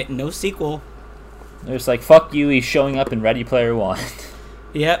nope, no sequel. There's like, fuck you, he's showing up in Ready Player One.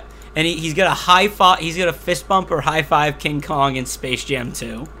 Yep, and he's got a high five. He's got a fist bump or high five King Kong in Space Jam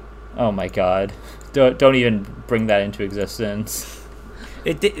 2. Oh my god! Don't even bring that into existence.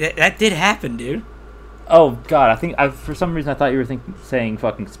 That did happen, dude. Oh god, for some reason I thought you were saying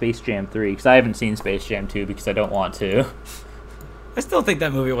fucking Space Jam 3 because I haven't seen Space Jam 2 because I don't want to. I still think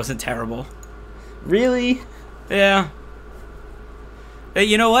that movie wasn't terrible. Really? Yeah.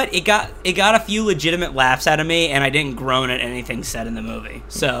 You know what? It got a few legitimate laughs out of me, and I didn't groan at anything said in the movie.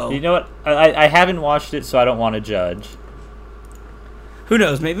 So you know what? I haven't watched it, so I don't want to judge. Who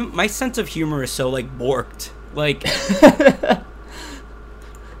knows? Maybe my sense of humor is so borked, like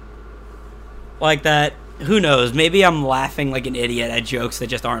that. Who knows? Maybe I'm laughing like an idiot at jokes that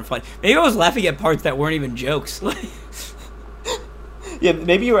just aren't funny. Maybe I was laughing at parts that weren't even jokes. Yeah,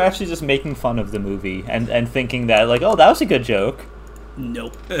 maybe you were actually just making fun of the movie and thinking that oh, that was a good joke.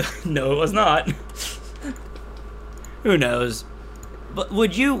 Nope. No, it was not. Who knows? But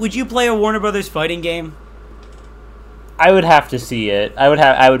would you play a Warner Brothers fighting game? I would have to see it.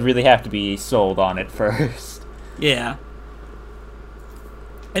 I would really have to be sold on it first. Yeah.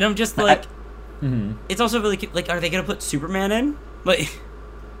 And I'm just it's also really are they gonna put Superman in?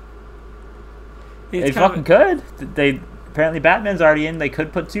 They fucking could. They apparently Batman's already in. They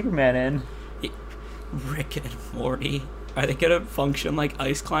could put Superman in. Rick and Morty. Are they gonna function like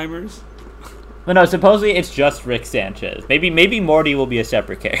ice climbers? Well, no, supposedly it's just Rick Sanchez. Maybe Morty will be a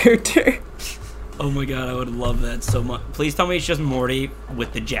separate character. Oh my god, I would love that so much. Please tell me it's just Morty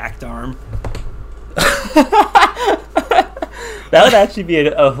with the jacked arm. That would actually be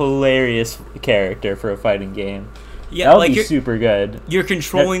a hilarious character for a fighting game. Yeah, that would be super good. You're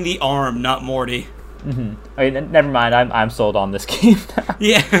controlling the arm, not Morty. Mm-hmm. I mean, never mind. I'm sold on this game now.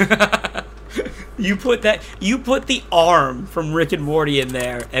 Yeah. You put the arm from Rick and Morty in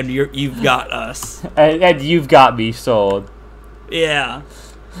there, and you've got us. And you've got me sold. Yeah.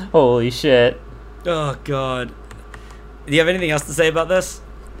 Holy shit. Oh god. Do you have anything else to say about this?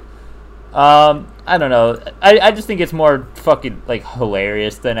 I don't know. I just think it's more fucking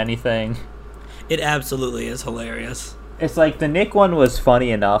hilarious than anything. It absolutely is hilarious. It's the Nick one was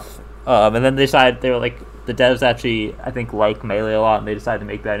funny enough, and then they decided they were the devs actually, I think, like Melee a lot, and they decided to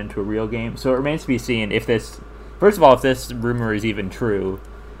make that into a real game. So it remains to be seen if this rumor is even true,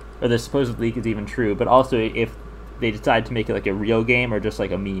 or this supposed leak is even true, but also if they decide to make it a real game or just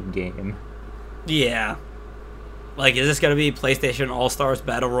a meme game. Yeah. Is this gonna be PlayStation All-Stars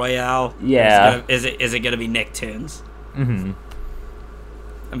Battle Royale? Yeah. Is it gonna be Nicktoons? Mm-hmm.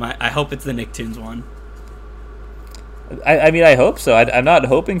 I hope it's the Nicktoons one. I mean, I hope so. I'm not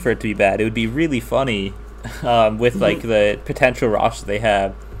hoping for it to be bad. It would be really funny with the potential roster they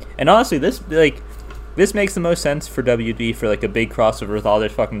have. And honestly, this makes the most sense for WD for a big crossover with all their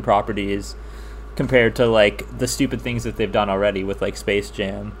fucking properties compared to the stupid things that they've done already with Space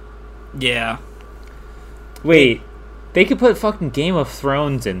Jam. Yeah. Wait, they could put fucking Game of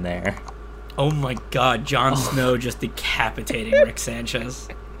Thrones in there. Oh my god, Jon Snow just decapitating Rick Sanchez.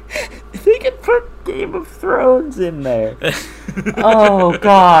 They could put Game of Thrones in there. Oh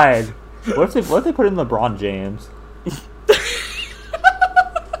god. What if they put in LeBron James?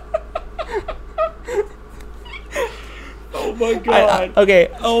 Oh my god. Okay.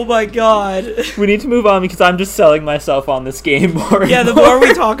 Oh my god. We need to move on because I'm just selling myself on this game more. Yeah, the more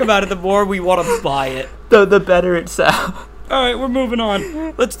we talk about it, the more we want to buy it. The better it sounds. Alright, we're moving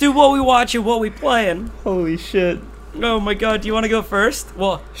on. Let's do what we watch and what we playing. Holy shit. Oh my god, do you want to go first?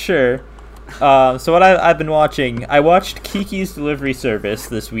 Well, sure. So what I've been watching, I watched Kiki's Delivery Service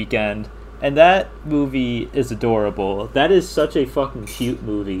this weekend, and that movie is adorable. That is such a fucking cute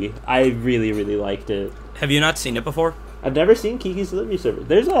movie. I really, really liked it. Have you not seen it before? I've never seen Kiki's Delivery Service.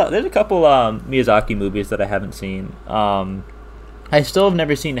 There's a couple Miyazaki movies that I haven't seen. I still have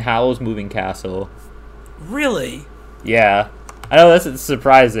never seen Howl's Moving Castle. Really? Yeah. I know that's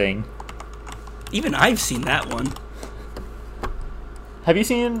surprising. Even I've seen that one. Have you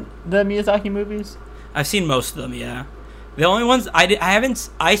seen the Miyazaki movies? I've seen most of them, yeah. The only ones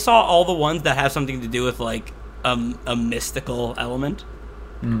I saw all the ones that have something to do with a mystical element.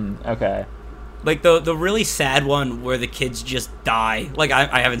 Okay. The really sad one where the kids just die.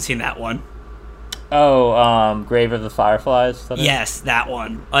 I haven't seen that one. Grave of the Fireflies. Is that it? Yes, that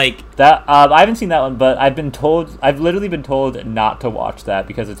one. Like That I haven't seen that one, but I've literally been told not to watch that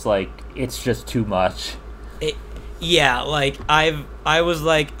because it's just too much. yeah, like I was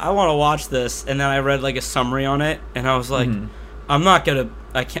like I want to watch this, and then I read like a summary on it, and I was like, I'm not gonna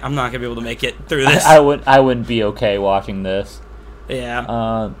be able to make it through this. I wouldn't be okay watching this.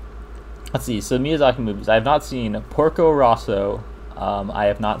 Yeah. Let's see. So Miyazaki movies. I have not seen Porco Rosso. I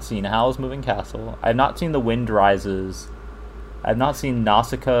have not seen Howl's Moving Castle. I have not seen The Wind Rises. I have not seen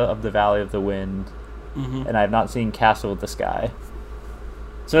Nausicaa of the Valley of the Wind. And I have not seen Castle of the Sky.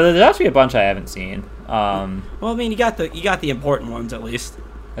 So there's actually a bunch I haven't seen. Well, I mean, you got the important ones at least.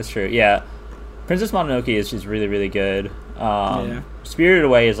 That's true. Yeah, Princess Mononoke is just really, really good. Yeah. Spirited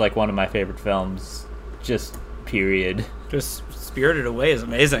Away is like one of my favorite films. Just period. Just Spirited Away is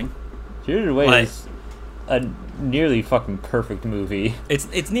amazing. Spirited Away is a nearly fucking perfect movie.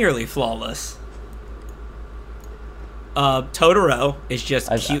 It's nearly flawless. Totoro is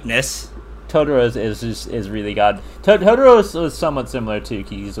just cuteness. Totoro is really good. Totoro is somewhat similar to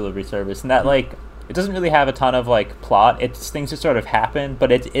Kiki's Delivery Service in that like it doesn't really have a ton of like plot. It's things just sort of happen,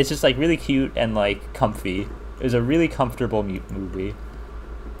 but it's just like really cute and like comfy. It was a really comfortable movie.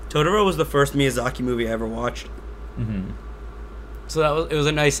 Totoro was the first Miyazaki movie I ever watched. So it was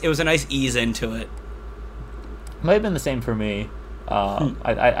a nice ease into it. Might have been the same for me.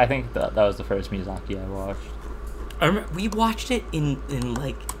 I think that was the first Miyazaki I watched. I remember we watched it in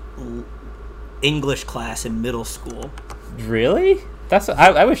like English class in middle school. Really?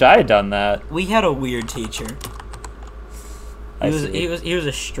 I wish I had done that. We had a weird teacher. He was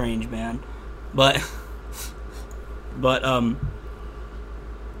a strange man, but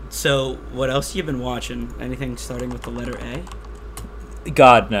so what else you been watching? Anything starting with the letter A?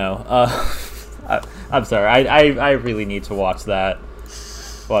 God no. I'm sorry. I really need to watch that.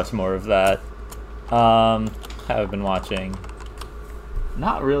 Watch more of that. Have been watching.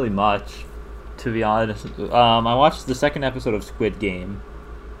 Not really much, to be honest. I watched the second episode of Squid Game.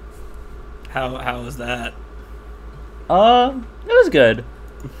 How was that? It was good.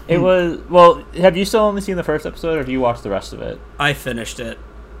 It was well. Have you still only seen the first episode, or have you watched the rest of it? I finished it.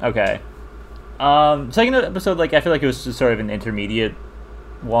 Okay. Second episode, like I feel like it was just sort of an intermediate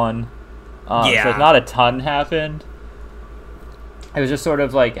one. Yeah. So like, not a ton happened. It was just sort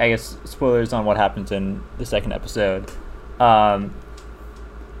of like, I guess, spoilers on what happens in the second episode. I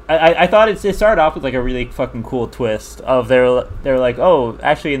thought it started off with like a really fucking cool twist of they were like, oh,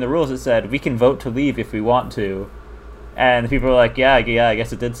 actually in the rules it said we can vote to leave if we want to, and the people were like, yeah, I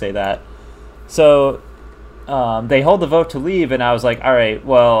guess it did say that. So they hold the vote to leave, and I was like, all right,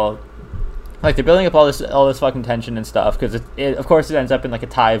 well, like they're building up all this fucking tension and stuff because it of course it ends up in like a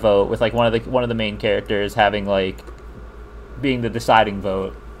tie vote with like one of the main characters having like being the deciding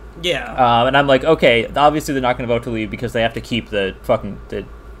vote. Yeah. And I'm like, okay, obviously they're not going to vote to leave because they have to keep the fucking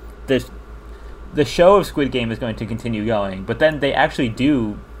the show of Squid Game is going to continue going. But then they actually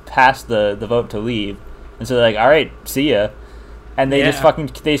do pass the vote to leave, and so they're like, all right, see ya, and they just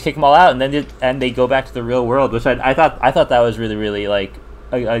kick them all out, and then they go back to the real world, which I thought that was really really like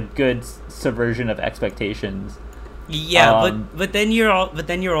a good subversion of expectations. Yeah, but then you're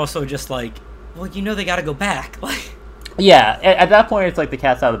also just like, well, they got to go back. Like, yeah, at that point it's like the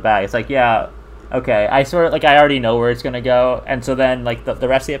cat's out of the bag. It's like, yeah, okay, I already know where it's gonna go, and so then like the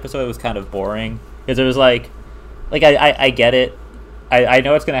rest of the episode was kind of boring because it was like I get it. I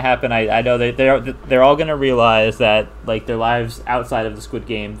know it's gonna happen. I know that they're all gonna realize that like their lives outside of the Squid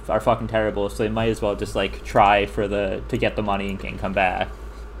Game are fucking terrible, so they might as well just like try to get the money and come back.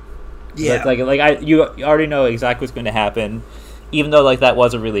 Yeah, but, you already know exactly what's going to happen, even though like that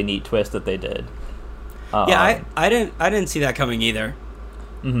was a really neat twist that they did. Yeah, I didn't see that coming either.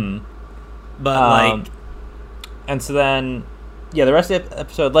 Mm-hmm. But and so then, yeah, the rest of the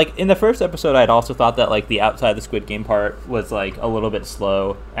episode, like in the first episode, I'd also thought that like the outside the Squid Game part was like a little bit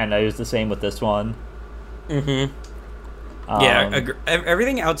slow, and it was the same with this one. Mm-hmm. Yeah,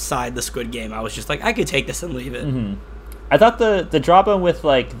 everything outside the Squid Game, I was just like, I could take this and leave it. Mm-hmm. I thought the drama with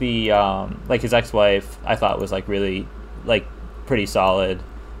like the like his ex-wife, I thought was like really like pretty solid.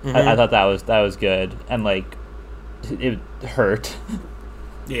 Mm-hmm. I thought that was good, and like it hurt.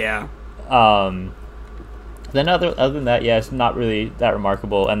 Yeah. Then other than that, yeah, it's not really that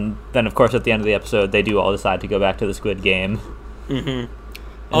remarkable. And then of course at the end of the episode, they do all decide to go back to the Squid Game. Mm-hmm.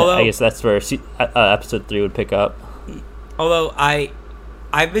 Although I guess that's where episode 3 would pick up. Although I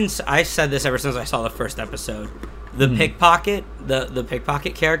said this ever since I saw the first episode. The pickpocket, the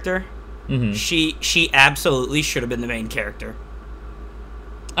pickpocket character, she absolutely should have been the main character.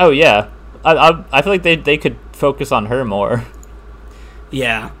 Oh yeah, I feel like they could focus on her more.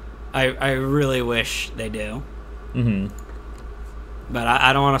 Yeah, I really wish they do. Mm-hmm. But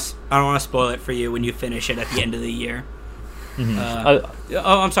I don't want to spoil it for you when you finish it at the end of the year. Mm-hmm.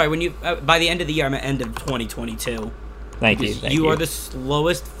 I'm sorry. When you by the end of the year, I'm at end of 2022. Thank you. Because Thank you are the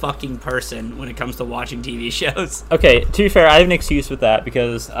slowest fucking person when it comes to watching TV shows. Okay, to be fair, I have an excuse with that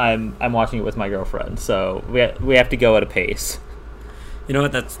because I'm watching it with my girlfriend, so we have to go at a pace. You know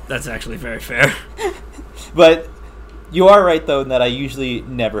what? That's actually very fair. But you are right, though, in that I usually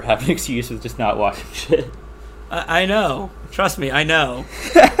never have an excuse with just not watching shit. I know. Trust me, I know.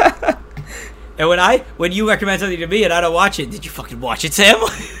 And when you recommend something to me and I don't watch it, did you fucking watch it, Sam?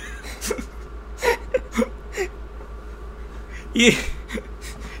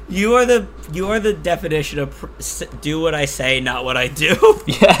 You are the definition of do what I say, not what I do.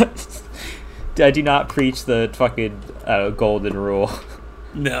 Yes. I do not preach the fucking golden rule.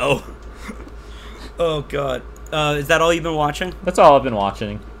 No. Oh god. Is that all you've been watching? That's all I've been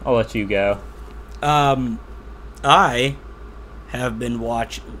watching. I'll let you go. I have been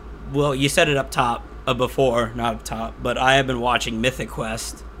watching. Well, you said it up top before, not up top, but I have been watching Mythic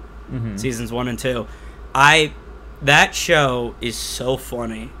Quest seasons 1 and 2. That show is so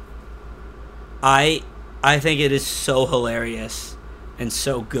funny. I think it is so hilarious and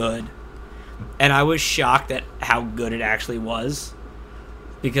so good. And I was shocked at how good it actually was.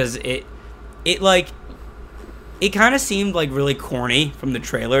 Because it kind of seemed like really corny from the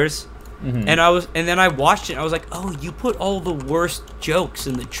trailers. And then I watched it and I was like, "Oh, you put all the worst jokes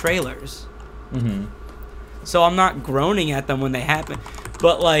in the trailers." So I'm not groaning at them when they happen.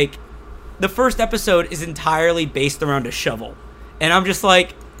 But like the first episode is entirely based around a shovel. And I'm just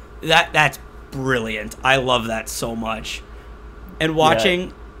like, that's brilliant. I love that so much. And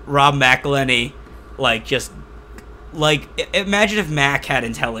watching Rob McElhenney, like, just, like, imagine if Mac had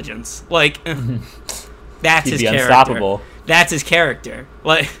intelligence. Like, that's He'd his be character. unstoppable. That's his character.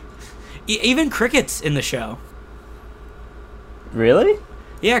 Like, even Cricket's in the show. Really?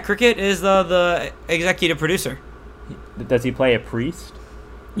 Yeah, Cricket is the executive producer. Does he play a priest?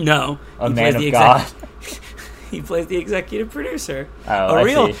 No. A man of God? He plays the executive producer. Oh,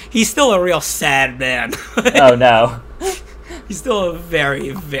 I see. He's still a real sad man. Oh, no. He's still a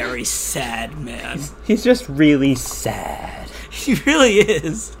very, very sad man. He's just really sad. He really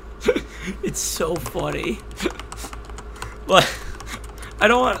is. It's so funny. But I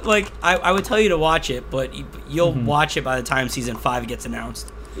don't want, like, I would tell you to watch it, but you'll watch it by the time season 5 gets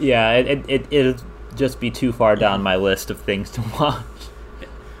announced. Yeah, it'll just be too far down my list of things to watch.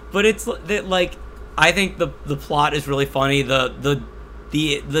 But it's like, I think the plot is really funny. The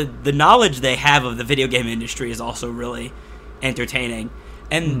knowledge they have of the video game industry is also really entertaining.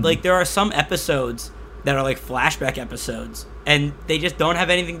 And like, there are some episodes that are like flashback episodes, and they just don't have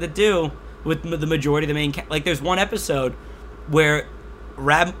anything to do with the majority of the main. Like, there's one episode where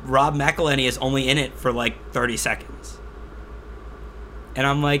Rob McElhenney is only in it for like 30 seconds, and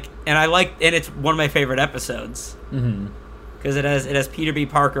I'm like, and it's one of my favorite episodes. Because it has Peter B.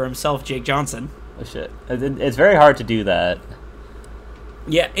 Parker himself, Jake Johnson. Oh shit! It's very hard to do that.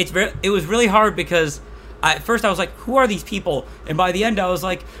 Yeah, it was really hard because at first I was like, "Who are these people?" And by the end, I was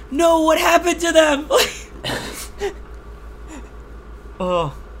like, "No, what happened to them?"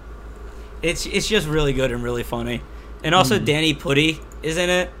 Oh, it's just really good and really funny, and also Danny Pudi is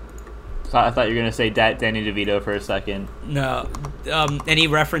in it. So I thought you were gonna say Danny DeVito for a second. No, and he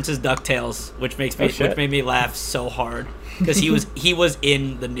references DuckTales, which made me laugh so hard because he was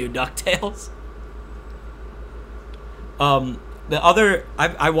in the new DuckTales.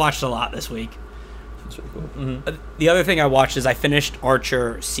 I watched a lot this week. That's really cool. The other thing I watched is I finished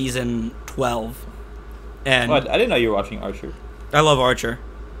Archer season 12, and I didn't know you were watching Archer. I love Archer,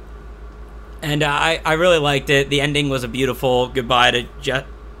 and I really liked it. The ending was a beautiful goodbye to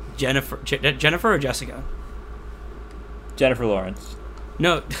Jennifer or Jessica? Jennifer Lawrence.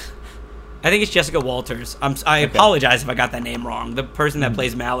 No, I think it's Jessica Walters. I apologize if I got that name wrong. The person that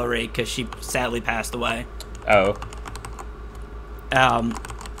plays Mallory, because she sadly passed away. Oh.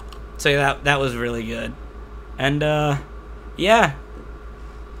 So that was really good, and yeah,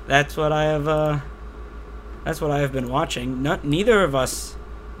 that's what I have. That's what I have been watching. Neither of us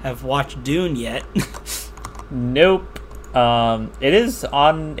have watched Dune yet. Nope. It is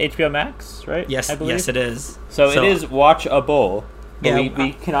on HBO Max, right? Yes, yes, it is. So it is watchable. But Yeah,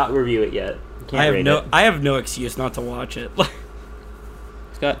 we cannot review it yet. I have no excuse not to watch it.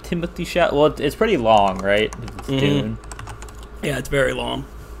 It's got Timothy Chalamet. Well, it's pretty long, right? It's Dune. Yeah, it's very long.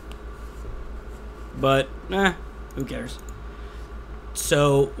 But, who cares?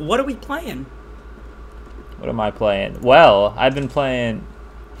 So, what are we playing? What am I playing? Well, I've been playing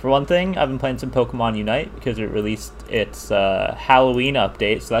For one thing, I've been playing some Pokemon Unite because it released its Halloween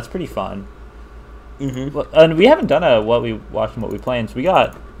update, so that's pretty fun. Mm-hmm. And we haven't done a what we watched and what we playing, so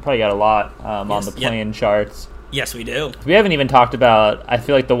probably got a lot on the playing charts. Yes, we do. We haven't even talked about, I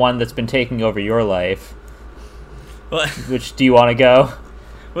feel like, the one that's been taking over your life. What? Which, do you want to go?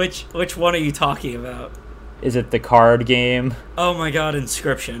 Which one are you talking about? Is it the card game? Oh my god,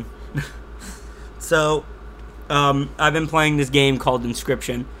 Inscription. So, I've been playing this game called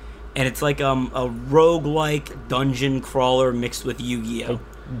Inscription, and it's like a roguelike dungeon crawler mixed with Yu-Gi-Oh!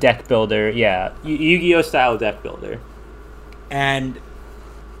 Deck builder, yeah. Yu-Gi-Oh! Style deck builder. And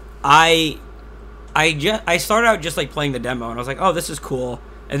I started out just like playing the demo, and I was like, oh, this is cool.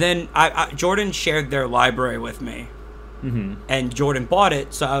 And then Jordan shared their library with me, and Jordan bought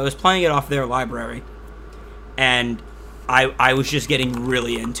it, so I was playing it off their library, and I was just getting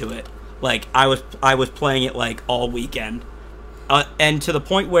really into it. Like I was playing it like all weekend, and to the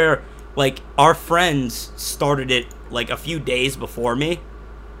point where like our friends started it like a few days before me.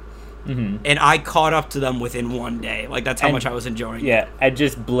 And I caught up to them within one day. Like, that's how much I was enjoying it. Yeah, I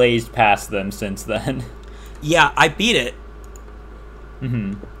just blazed past them since then. Yeah, I beat it.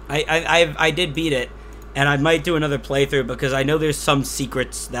 I did beat it, and I might do another playthrough because I know there's some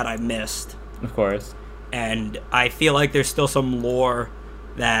secrets that I missed. Of course. And I feel like there's still some lore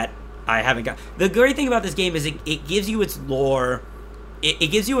that I haven't got. The great thing about this game is it gives you its lore.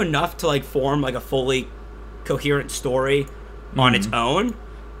 It gives you enough to, like, form, like, a fully coherent story on its own.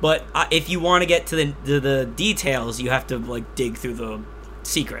 But if you want to get to the details, you have to like dig through the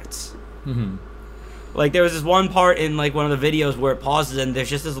secrets. Like there was this one part in like one of the videos where it pauses and there's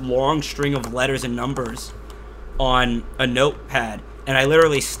just this long string of letters and numbers on a notepad, and I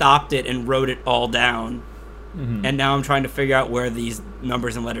literally stopped it and wrote it all down. And now I'm trying to figure out where these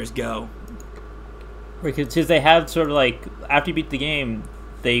numbers and letters go. Because they have sort of like after you beat the game,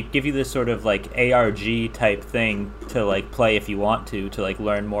 they give you this sort of like ARG type thing to like play if you want to like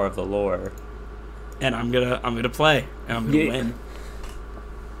learn more of the lore. And I'm gonna play and I'm gonna win.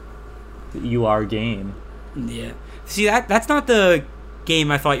 You are game. Yeah. See that's not the game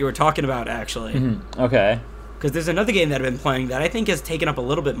I thought you were talking about actually. Okay. Because there's another game that I've been playing that I think has taken up a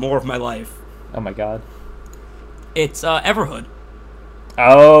little bit more of my life. Oh my god. It's Everhood.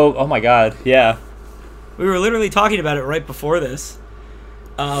 Oh my god. Yeah. We were literally talking about it right before this.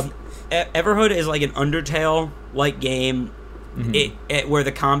 Everhood is like an Undertale-like game, where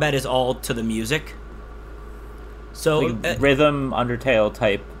the combat is all to the music. So like rhythm Undertale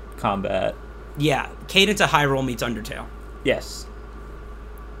type combat. Yeah, Cadence of Hyrule meets Undertale, Yes.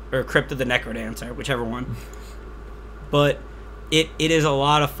 or Crypt of the Necrodancer, whichever one. But it is a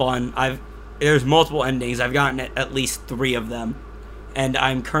lot of fun. There's multiple endings. I've gotten at least 3 of them, and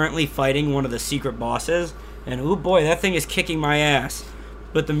I'm currently fighting one of the secret bosses. And oh boy, that thing is kicking my ass.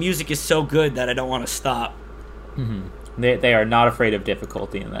 But the music is so good that I don't want to stop. They are not afraid of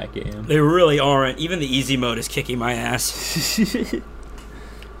difficulty in that game. They really aren't. Even the easy mode is kicking my ass.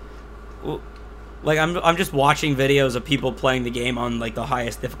 Like I'm just watching videos of people playing the game on like the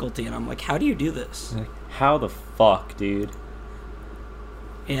highest difficulty, and I'm like, how do you do this? Like, how the fuck, dude?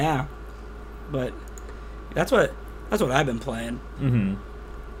 Yeah, but that's what I've been playing.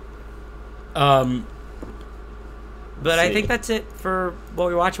 But I think that's it for what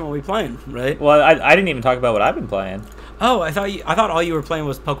we're watching, what we're playing, right? Well, I didn't even talk about what I've been playing. Oh, I thought all you were playing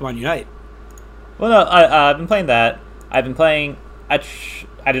was Pokemon Unite. Well, no, I've been playing that. I've been playing. I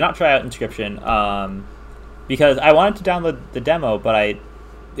did not try out Inscription because I wanted to download the demo, but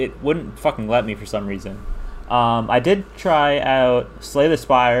it wouldn't fucking let me for some reason. I did try out Slay the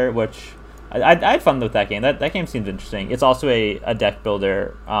Spire, which I had fun with that game. That game seems interesting. It's also a deck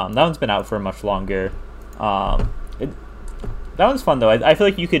builder. That one's been out for much longer. That one's fun though. I feel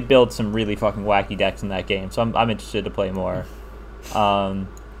like you could build some really fucking wacky decks in that game, so I'm interested to play more. I've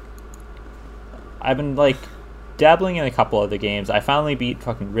been like dabbling in a couple other games. I finally beat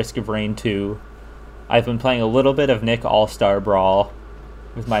fucking Risk of Rain 2. I've been playing a little bit of Nick All-Star Brawl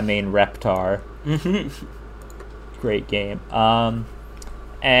with my main Reptar. Great game.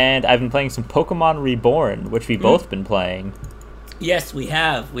 And I've been playing some Pokemon Reborn, which we've both been playing. Yes, we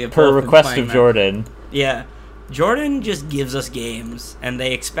have. We have per both been request playing of that. Jordan. Yeah. Jordan just gives us games, and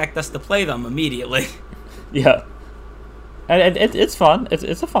they expect us to play them immediately. Yeah. And it's fun.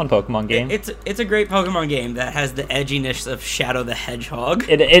 It's a fun Pokemon game. It's a great Pokemon game that has the edginess of Shadow the Hedgehog.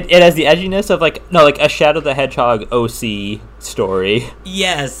 It has the edginess of like a Shadow the Hedgehog OC story.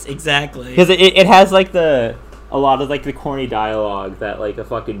 Yes, exactly. Because it has like a lot of like the corny dialogue that like a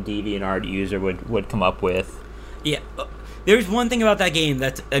fucking DeviantArt user would come up with. Yeah. There's one thing about that game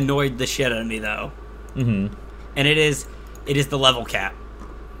that's annoyed the shit out of me though. And it is the level cap.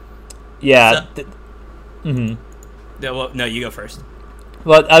 Yeah. So- No, well, no, you go first.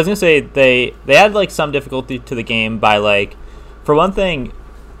 Well, I was gonna say they add like some difficulty to the game by like, for one thing,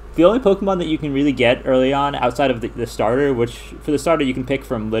 the only Pokemon that you can really get early on outside of the starter, which for the starter you can pick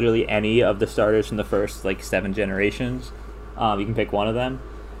from literally any of the starters from the first like 7 generations. You can pick one of them,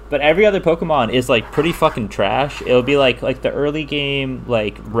 but every other Pokemon is like pretty fucking trash. It'll be like the early game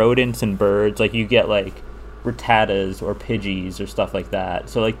like rodents and birds, like you get like Rattatas or Pidgeys or stuff like that.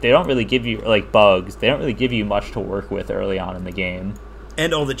 So like they don't really give you like bugs. They don't really give you much to work with early on in the game.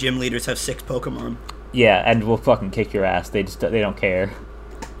 And all the gym leaders have 6 Pokemon. Yeah, and we'll fucking kick your ass. They don't care.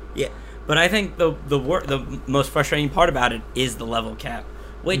 Yeah, but I think the most frustrating part about it is the level cap,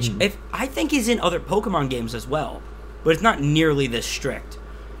 which if I think is in other Pokemon games as well, but it's not nearly this strict.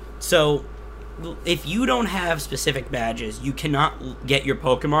 So if you don't have specific badges, you cannot get your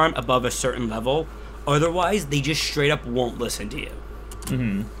Pokemon above a certain level. Otherwise, they just straight up won't listen to you.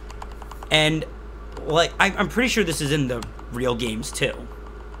 Mm-hmm. And like I'm pretty sure this is in the real games too.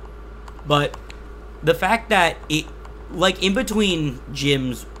 But the fact that it, like in between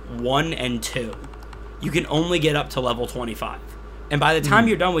gyms 1 and 2, you can only get up to level 25. And by the time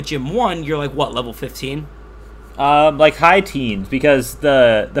you're done with gym 1, you're like what, level 15? Like high teens, because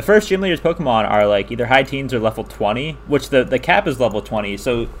the first gym leaders Pokemon are like either high teens or level 20, which the cap is level 20.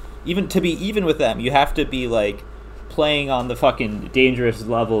 So Even to be even with them, you have to be like playing on the fucking dangerous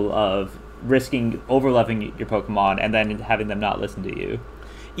level of risking overleveling your Pokemon and then having them not listen to you.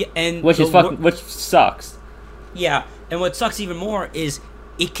 Yeah, and Which sucks. Yeah, and what sucks even more is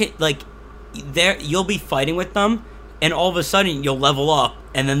it can like you'll be fighting with them, and all of a sudden you'll level up,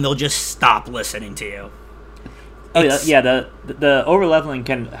 and then they'll just stop listening to you. Yeah, the overleveling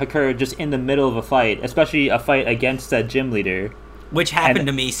can occur just in the middle of a fight, especially a fight against that gym leader. Which happened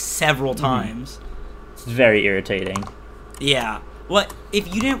to me several times. It's very irritating. Yeah. What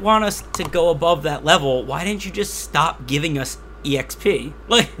if you didn't want us to go above that level? Why didn't you just stop giving us EXP?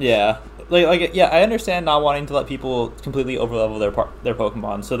 Yeah, I understand not wanting to let people completely overlevel their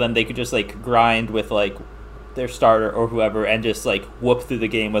Pokemon, so then they could just like grind with like their starter or whoever and just like whoop through the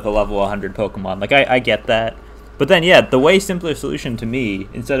game with a level 100 Pokemon. Like I get that, but then yeah, the way simpler solution to me,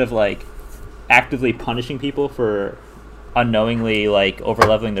 instead of like actively punishing people for unknowingly like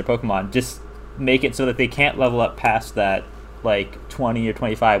overleveling their Pokemon, just make it so that they can't level up past that like 20 or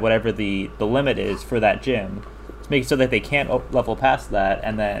 25, whatever the limit is for that gym. Just make it so that they can't level past that,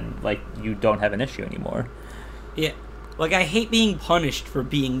 and then like you don't have an issue anymore. Yeah, like I hate being punished for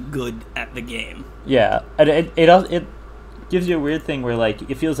being good at the game. Yeah, and it gives you a weird thing where like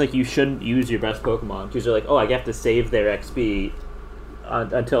it feels like you shouldn't use your best Pokemon because you're like, oh, I have to save their XP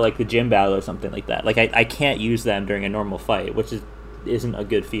until like the gym battle or something like that. Like I can't use them during a normal fight, which isn't a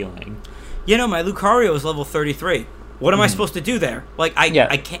good feeling. You know, my Lucario is level 33. What am I supposed to do there? Like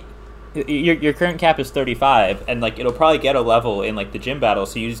I can't. Your current cap is 35, and like it'll probably get a level in like the gym battle,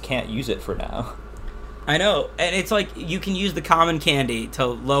 so you just can't use it for now. I know, and it's like you can use the common candy to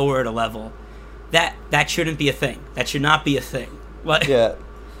lower it a level. That shouldn't be a thing. That should not be a thing. Like, yeah.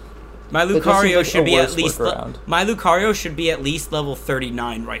 My Lucario should be at least my Lucario should be at least level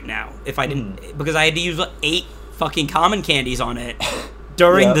 39 right now. If I didn't, because I had to use 8 fucking common candies on it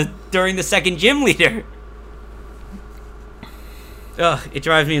during the second gym leader. Ugh, it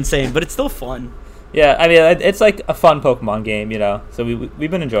drives me insane, but it's still fun. Yeah, I mean it's like a fun Pokemon game, you know. So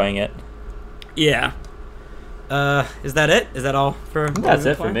we've been enjoying it. Yeah. Is that it? Is that all for? That's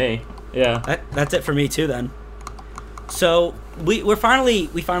it for me. Yeah. That's it for me too. Then. So we finally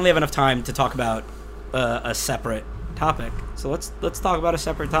have enough time to talk about a separate topic. So let's talk about a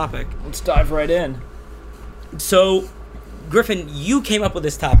separate topic. Let's dive right in. So, Griffin, you came up with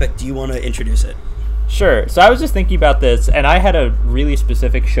this topic. Do you want to introduce it? Sure. So I was just thinking about this, and I had a really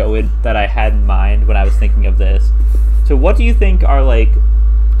specific show that I had in mind when I was thinking of this. So what do you think are like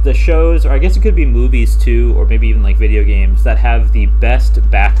the shows, or I guess it could be movies too, or maybe even like video games, that have the best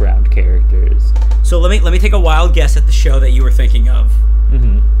background characters? So let me take a wild guess at the show that you were thinking of.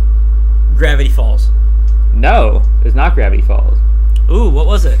 Mm-hmm. Gravity Falls. No, it's not Gravity Falls. Ooh, what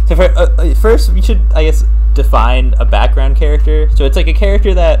was it? So first, we should, I guess, define a background character. So it's like a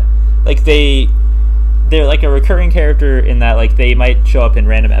character that, like, they're like a recurring character in that, like, they might show up in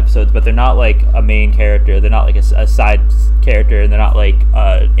random episodes, but they're not like a main character. They're not like a side character, and they're not like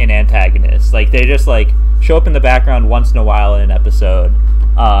an antagonist. Like, they just like show up in the background once in a while in an episode,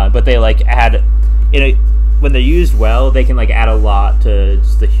 but they like add when they're used well, they can like add a lot to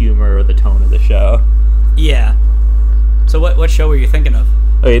just the humor or the tone of the show. Yeah. So what show were you thinking of?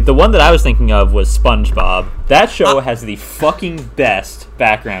 Okay, the one that I was thinking of was SpongeBob. That show has the fucking best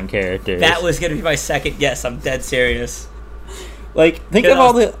background characters. That was going to be my second guess. I'm dead serious. Like think Yeah, of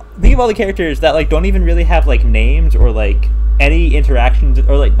all the characters that like don't even really have like names or like any interactions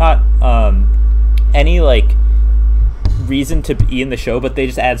or like not any like reason to be in the show, but they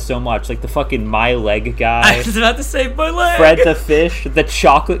just add so much. Like the fucking My Leg guy, I was about to say my leg. Fred the fish, the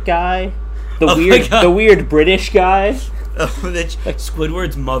chocolate guy, the Oh my weird God. the weird British guy.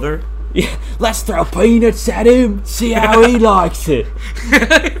 Squidward's mother. Yeah, let's throw peanuts at him, see how he likes it.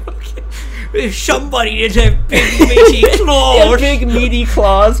 If somebody did have big meaty The claws. big meaty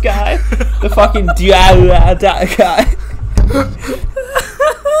claws guy, the fucking guy.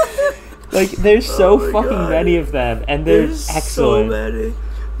 Like, there's so Oh my fucking God. many of them, and they're There's so excellent. many.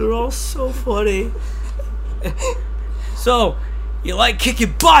 They're all so funny. So, you like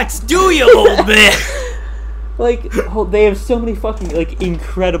kicking butts, do you, old man? Like, they have so many fucking like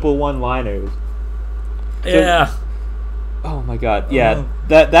incredible one-liners. Yeah. Oh my god, yeah. Oh.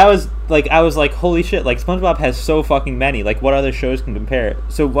 That was like I was like, holy shit! Like SpongeBob has so fucking many. Like, what other shows can compare it?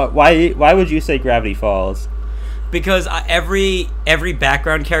 So why would you say Gravity Falls? Because every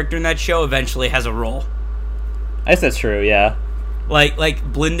background character in that show eventually has a role. I guess that's true. Yeah. Like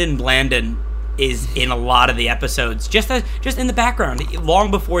Blyndon Blandon is in a lot of the episodes, just in the background, long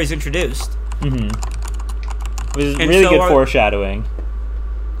before he's introduced. Which is And really so good are- foreshadowing.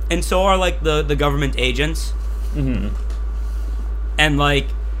 And so are like the government agents. And like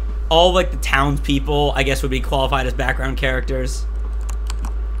all like the townspeople, I guess, would be qualified as background characters.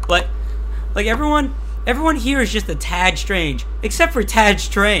 Like everyone here is just a tad strange, except for Tad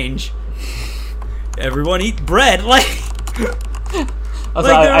Strange. Everyone eat bread, like.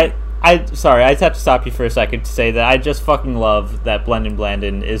 Also, Like, sorry, I just have to stop you for a second to say that I just fucking love that Blyndon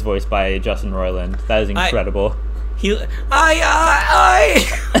Blandon is voiced by Justin Roiland. That is incredible. And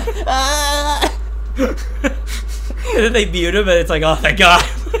then they mute him, and it's like, oh my god.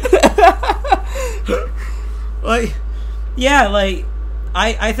 Like, yeah, like,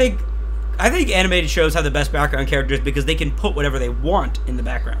 I think animated shows have the best background characters because they can put whatever they want in the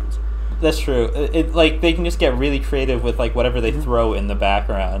backgrounds. That's true. It like they can just get really creative with like whatever they throw in the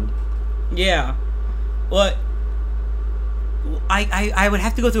background. Yeah. Well, I would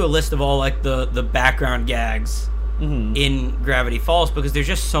have to go through a list of all like the background gags in Gravity Falls because there's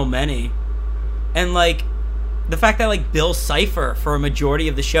just so many. And like the fact that like Bill Cipher for a majority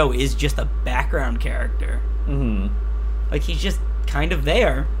of the show is just a background character. Like he's just kind of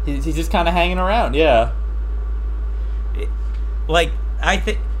there. He's just kind of hanging around. Yeah. Like I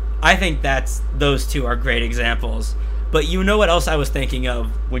think those two are great examples. But you know what else I was thinking of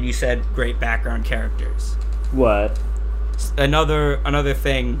when you said great background characters? What? Another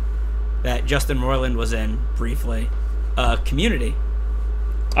thing that Justin Roiland was in briefly, Community.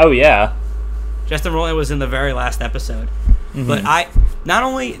 Oh yeah. Justin Roiland was in the very last episode. But not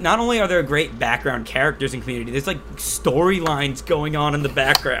only are there great background characters in Community, there's like storylines going on in the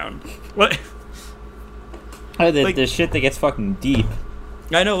background. What? The shit that gets fucking deep.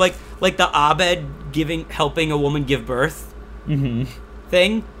 I know, like the Abed helping a woman give birth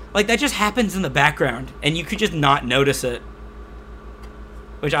thing. Like that just happens in the background, and you could just not notice it,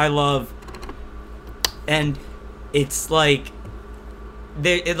 which I love. And it's like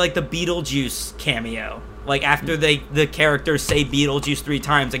it's like the Beetlejuice cameo. Like after the characters say Beetlejuice 3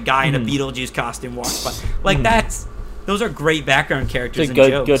 times, a guy in a Beetlejuice costume walks by. Like those are great background characters and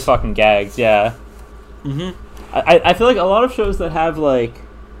jokes. Good fucking gags. Yeah. I feel like a lot of shows that have like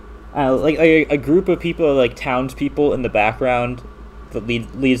a group of people, like townspeople in the background, that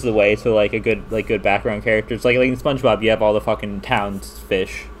leads the way to like good background characters. Like in SpongeBob, you have all the fucking towns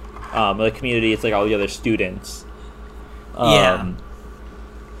fish. The Community, it's like all the other students. Yeah.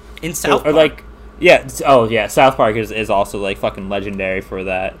 In South Park. Or like South Park is also like fucking legendary for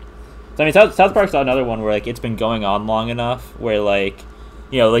that. So I mean, South Park's another one where like it's been going on long enough where like,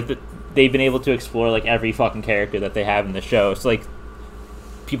 you know, like they've been able to explore like every fucking character that they have in the show. So like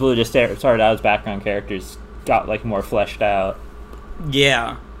people who just started out as background characters got like more fleshed out.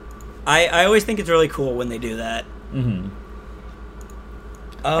 Yeah. I always think it's really cool when they do that.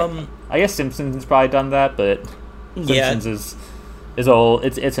 I guess Simpsons has probably done that, but Yeah. Simpsons is old.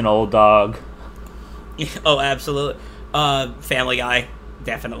 It's an old dog. Oh, absolutely. Family Guy,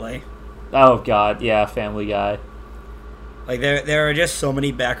 definitely. Oh god, yeah, Family Guy. Like there are just so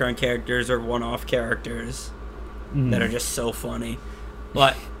many background characters or one-off characters that are just so funny.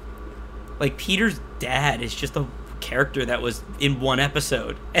 But like Peter's dad is just a character that was in one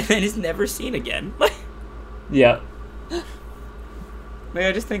episode and then is never seen again. Yeah. Like,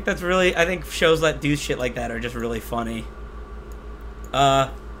 I just think I think shows that do shit like that are just really funny.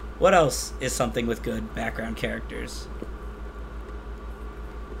 What else is something with good background characters?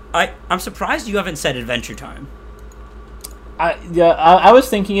 I'm surprised you haven't said Adventure Time. I was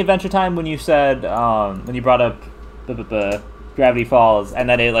thinking Adventure Time when you said when you brought up the Gravity Falls, and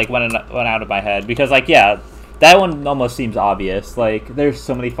then it like went out of my head because like that one almost seems obvious. Like there's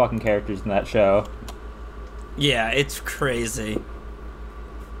so many fucking characters in that show. Yeah, it's crazy.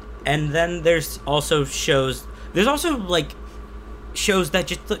 And then there's also shows. There's also like shows that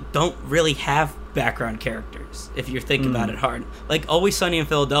just don't really have background characters. If you're thinking about it hard, like Always Sunny in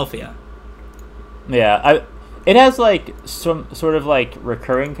Philadelphia. Yeah, it has like some sort of like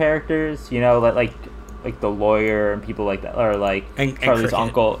recurring characters, you know, like the lawyer and people like that, or like and Charlie's Cricket.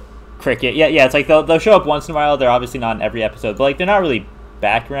 uncle, Cricket. Yeah, it's like they'll show up once in a while. They're obviously not in every episode, but like they're not really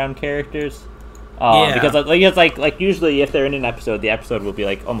background characters. Yeah. Because like it's like usually if they're in an episode, the episode will be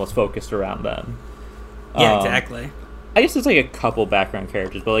like almost focused around them. Yeah, exactly. I guess there's like a couple background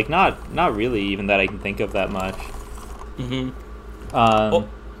characters, but like not really even that I can think of that much.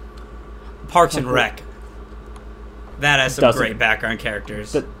 Parks and Rec. That has some Doesn't- great background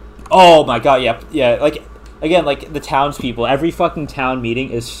characters. Oh my god, yeah. Like again, like the townspeople. Every fucking town meeting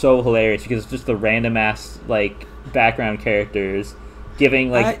is so hilarious because it's just the random ass like background characters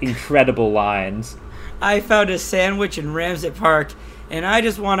giving like incredible lines. I found a sandwich in Ramsey Park, and I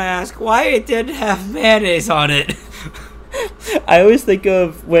just want to ask why it didn't have mayonnaise on it. I always think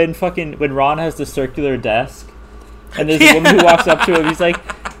of when Ron has the circular desk, and there's a woman who walks up to him. He's like,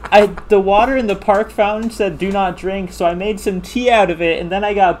 the water in the park fountain said do not drink, so I made some tea out of it, and then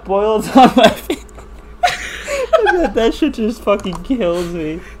I got boils on my face. that shit just fucking kills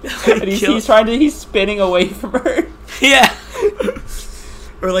me. And he's spinning away from her. Yeah.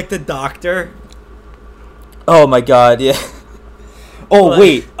 Or like the doctor. Oh my god, yeah. Oh Like-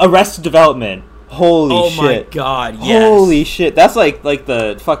 wait, Arrested Development. Holy shit. Oh my god, yes. Holy shit. That's like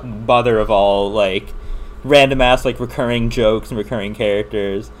the fucking mother of all like random ass like recurring jokes and recurring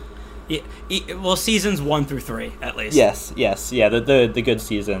characters. Well, seasons 1 through 3 at least. Yes, yeah, the good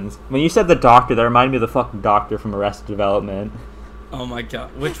seasons. When you said the doctor, that reminded me of the fucking doctor from Arrested Development. Oh my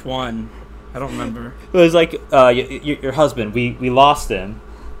god, which one? I don't remember. It was like your husband. We lost him.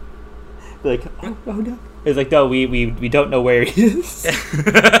 Like oh no. It's like no, we don't know where he is. Yeah.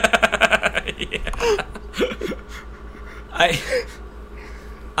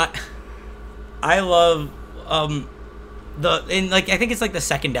 I love I think it's like the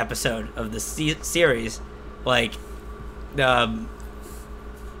second episode of the series, like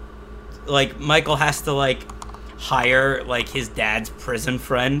Michael has to like hire like his dad's prison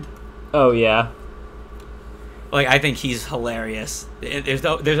friend. Oh yeah. Like I think he's hilarious. There's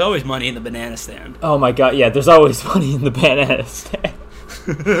always money in the banana stand. Oh my god, yeah, there's always money in the banana stand.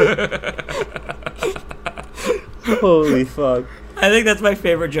 Holy fuck. I think that's my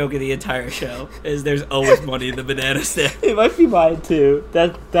favorite joke of the entire show. Is there's always money in the banana stand. It might be mine too.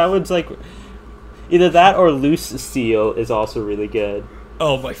 That one's like either that or Loose Seal is also really good.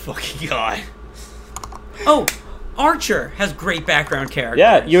 Oh my fucking god. Oh, Archer has great background characters.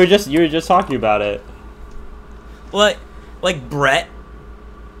 Yeah, you were just talking about it. Like Brett,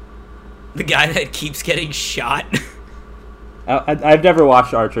 the guy that keeps getting shot. I've never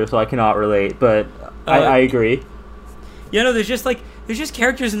watched Archer, so I cannot relate, but I agree. You know, there's just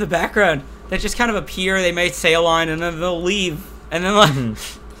characters in the background that just kind of appear. They may say a line and then they'll leave, and then like,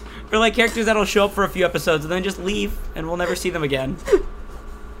 or like characters that'll show up for a few episodes and then just leave, and we'll never see them again.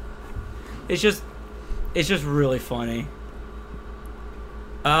 It's just really funny.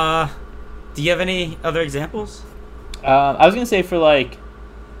 Do you have any other examples? I was gonna say for a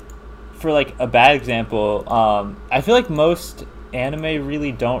bad example, I feel like most anime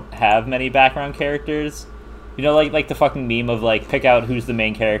really don't have many background characters. You know, like the fucking meme of like pick out who's the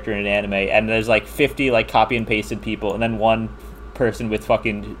main character in an anime, and there's like 50 like copy and pasted people, and then one person with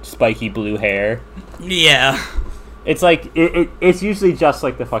fucking spiky blue hair. Yeah. It's like it's usually just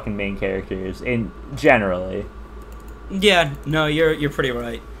like the fucking main characters in generally. Yeah. No, you're pretty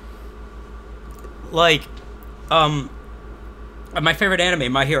right. Like, my favorite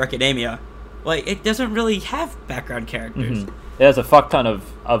anime, My Hero Academia, like it doesn't really have background characters. It has a fuck ton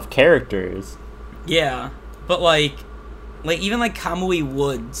of characters. Yeah, but like even like Kamui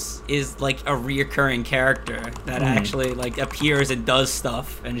Woods is like a reoccurring character that actually like appears and does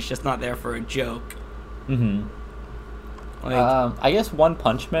stuff, and it's just not there for a joke. Like, I guess One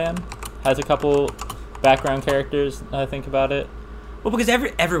Punch Man has a couple background characters. Now I think about it. well, because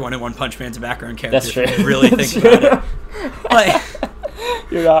everyone in One Punch Man's a background character. That's true. If you really That's think about it. Like,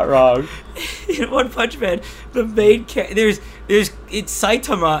 you're not wrong. in One Punch Man, the main it's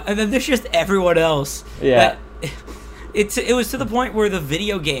Saitama, and then there's just everyone else. Yeah. It was to the point where the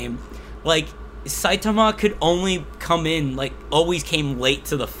video game, like Saitama could only come in, like always came late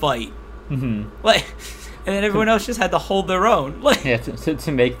to the fight. Like and then everyone else just had to hold their own. Like, Yeah,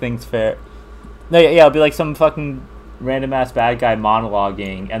 to make things fair. No, yeah, it'll be like some fucking random ass bad guy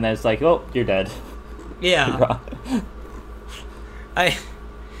monologuing, and then it's like, oh, you're dead. yeah,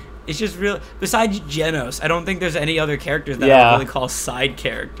 it's just real. Besides Genos, I don't think there's any other characters that I would really call side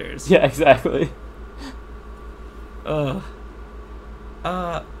characters. Yeah, exactly. What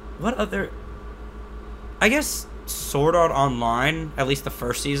other? I guess Sword Art Online, at least the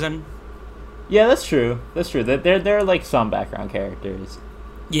first season. Yeah, that's true. That's true. They're like some background characters.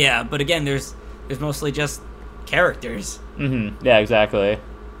 Yeah, but again, there's mostly just characters. Mm-hmm. Yeah, exactly.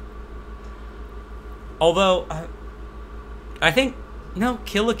 Although, I think no,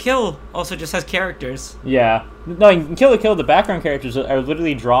 Kill la Kill also just has characters. Yeah. No, in Kill la Kill, the background characters are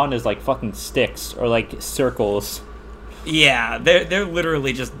literally drawn as like fucking sticks or like circles. Yeah, they're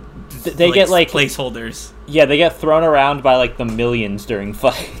literally just They get like placeholders. Yeah, they get thrown around by like the millions during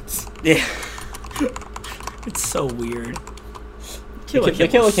fights. Yeah, it's so weird. The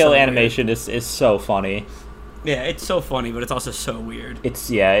Kill la Kill animation is so funny. Yeah, it's so funny, but it's also so weird.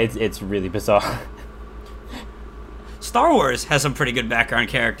 It's really bizarre. Star Wars has some pretty good background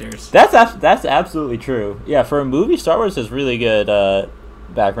characters. That's absolutely true. Yeah, for a movie, Star Wars has really good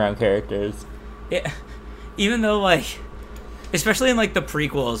background characters. Yeah, even though like, especially in like the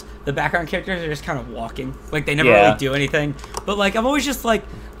prequels, the background characters are just kind of walking. Like they never really do anything. But like I'm always just like,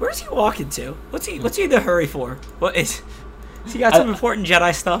 where's he walking to? What's he in a hurry for? What is? Has he got some important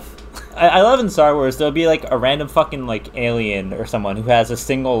Jedi stuff? I love in Star Wars there'll be like a random fucking like alien or someone who has a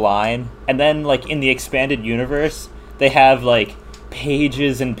single line, and then like in the expanded universe they have like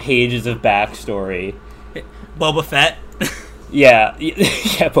pages and pages of backstory. Boba Fett. Yeah,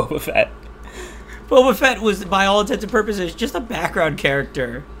 Boba Fett. Boba Fett was, by all intents and purposes, just a background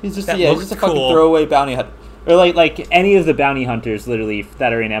character. He's just that he's looked just a cool. fucking throwaway bounty hunter, or like any of the bounty hunters literally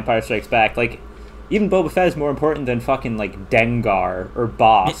that are in Empire Strikes Back. Like even Boba Fett is more important than fucking like Dengar or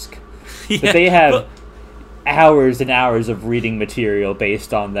Bosk. Yeah, but they have hours and hours of reading material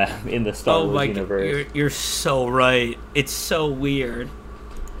based on them in the Star Wars universe. You're so right. It's so weird.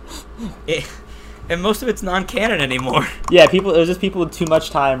 And most of it's non-canon anymore. Yeah, there's just people with too much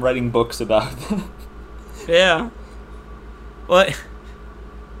time writing books about them. Yeah. What?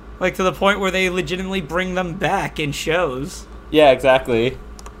 Like to the point where they legitimately bring them back in shows. Yeah, exactly.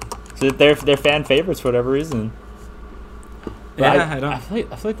 So they're fan favorites for whatever reason. But Yeah, I feel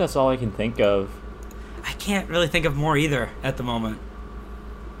like that's all I can think of. I can't really think of more either at the moment.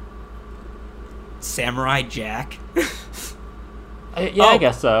 Samurai Jack. I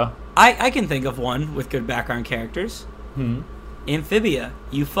guess so. I can think of one with good background characters. Amphibia,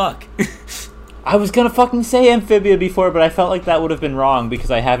 you fuck. I was gonna fucking say Amphibia before, but I felt like that would have been wrong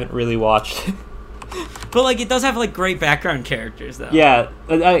because I haven't really watched it. But like, it does have like great background characters though. Yeah,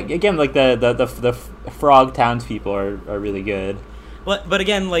 again, like the frog townspeople are really good. But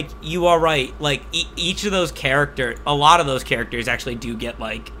again, like you are right. Like each of those characters, a lot of those characters actually do get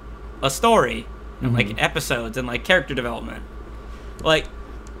like a story, and like episodes and like character development. Like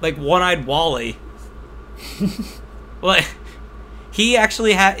One-Eyed Wally. Like he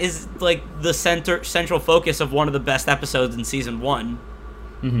actually is like the central focus of one of the best episodes in season 1.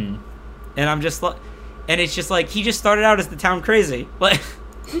 Mm-hmm. And I'm just like, and it's just like he just started out as the town crazy. Like,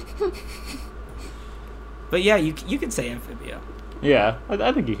 but yeah, you can say Amphibia. Yeah,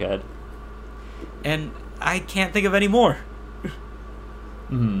 I think you could. And I can't think of any more.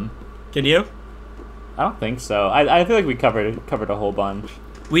 Mm-hmm. Can you? I don't think so. I feel like we covered a whole bunch.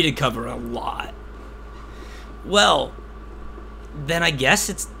 We did cover a lot. Well, then I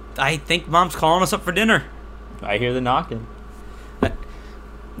guess I think Mom's calling us up for dinner. I hear the knocking.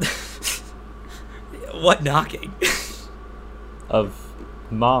 What knocking? Of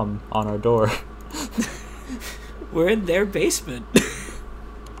Mom on our door. We're in their basement.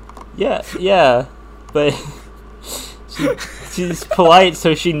 Yeah, but she's polite,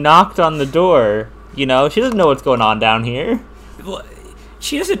 so she knocked on the door. You know, she doesn't know what's going on down here. Well,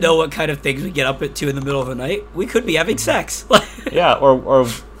 she doesn't know what kind of things we get up at 2 in the middle of the night. We could be having sex. Yeah, or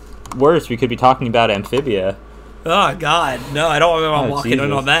worse, we could be talking about Amphibia. Oh God, no! I don't want to walk in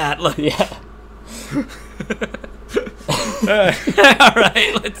on that. Yeah. All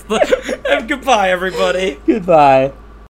right, let's goodbye, everybody. Goodbye.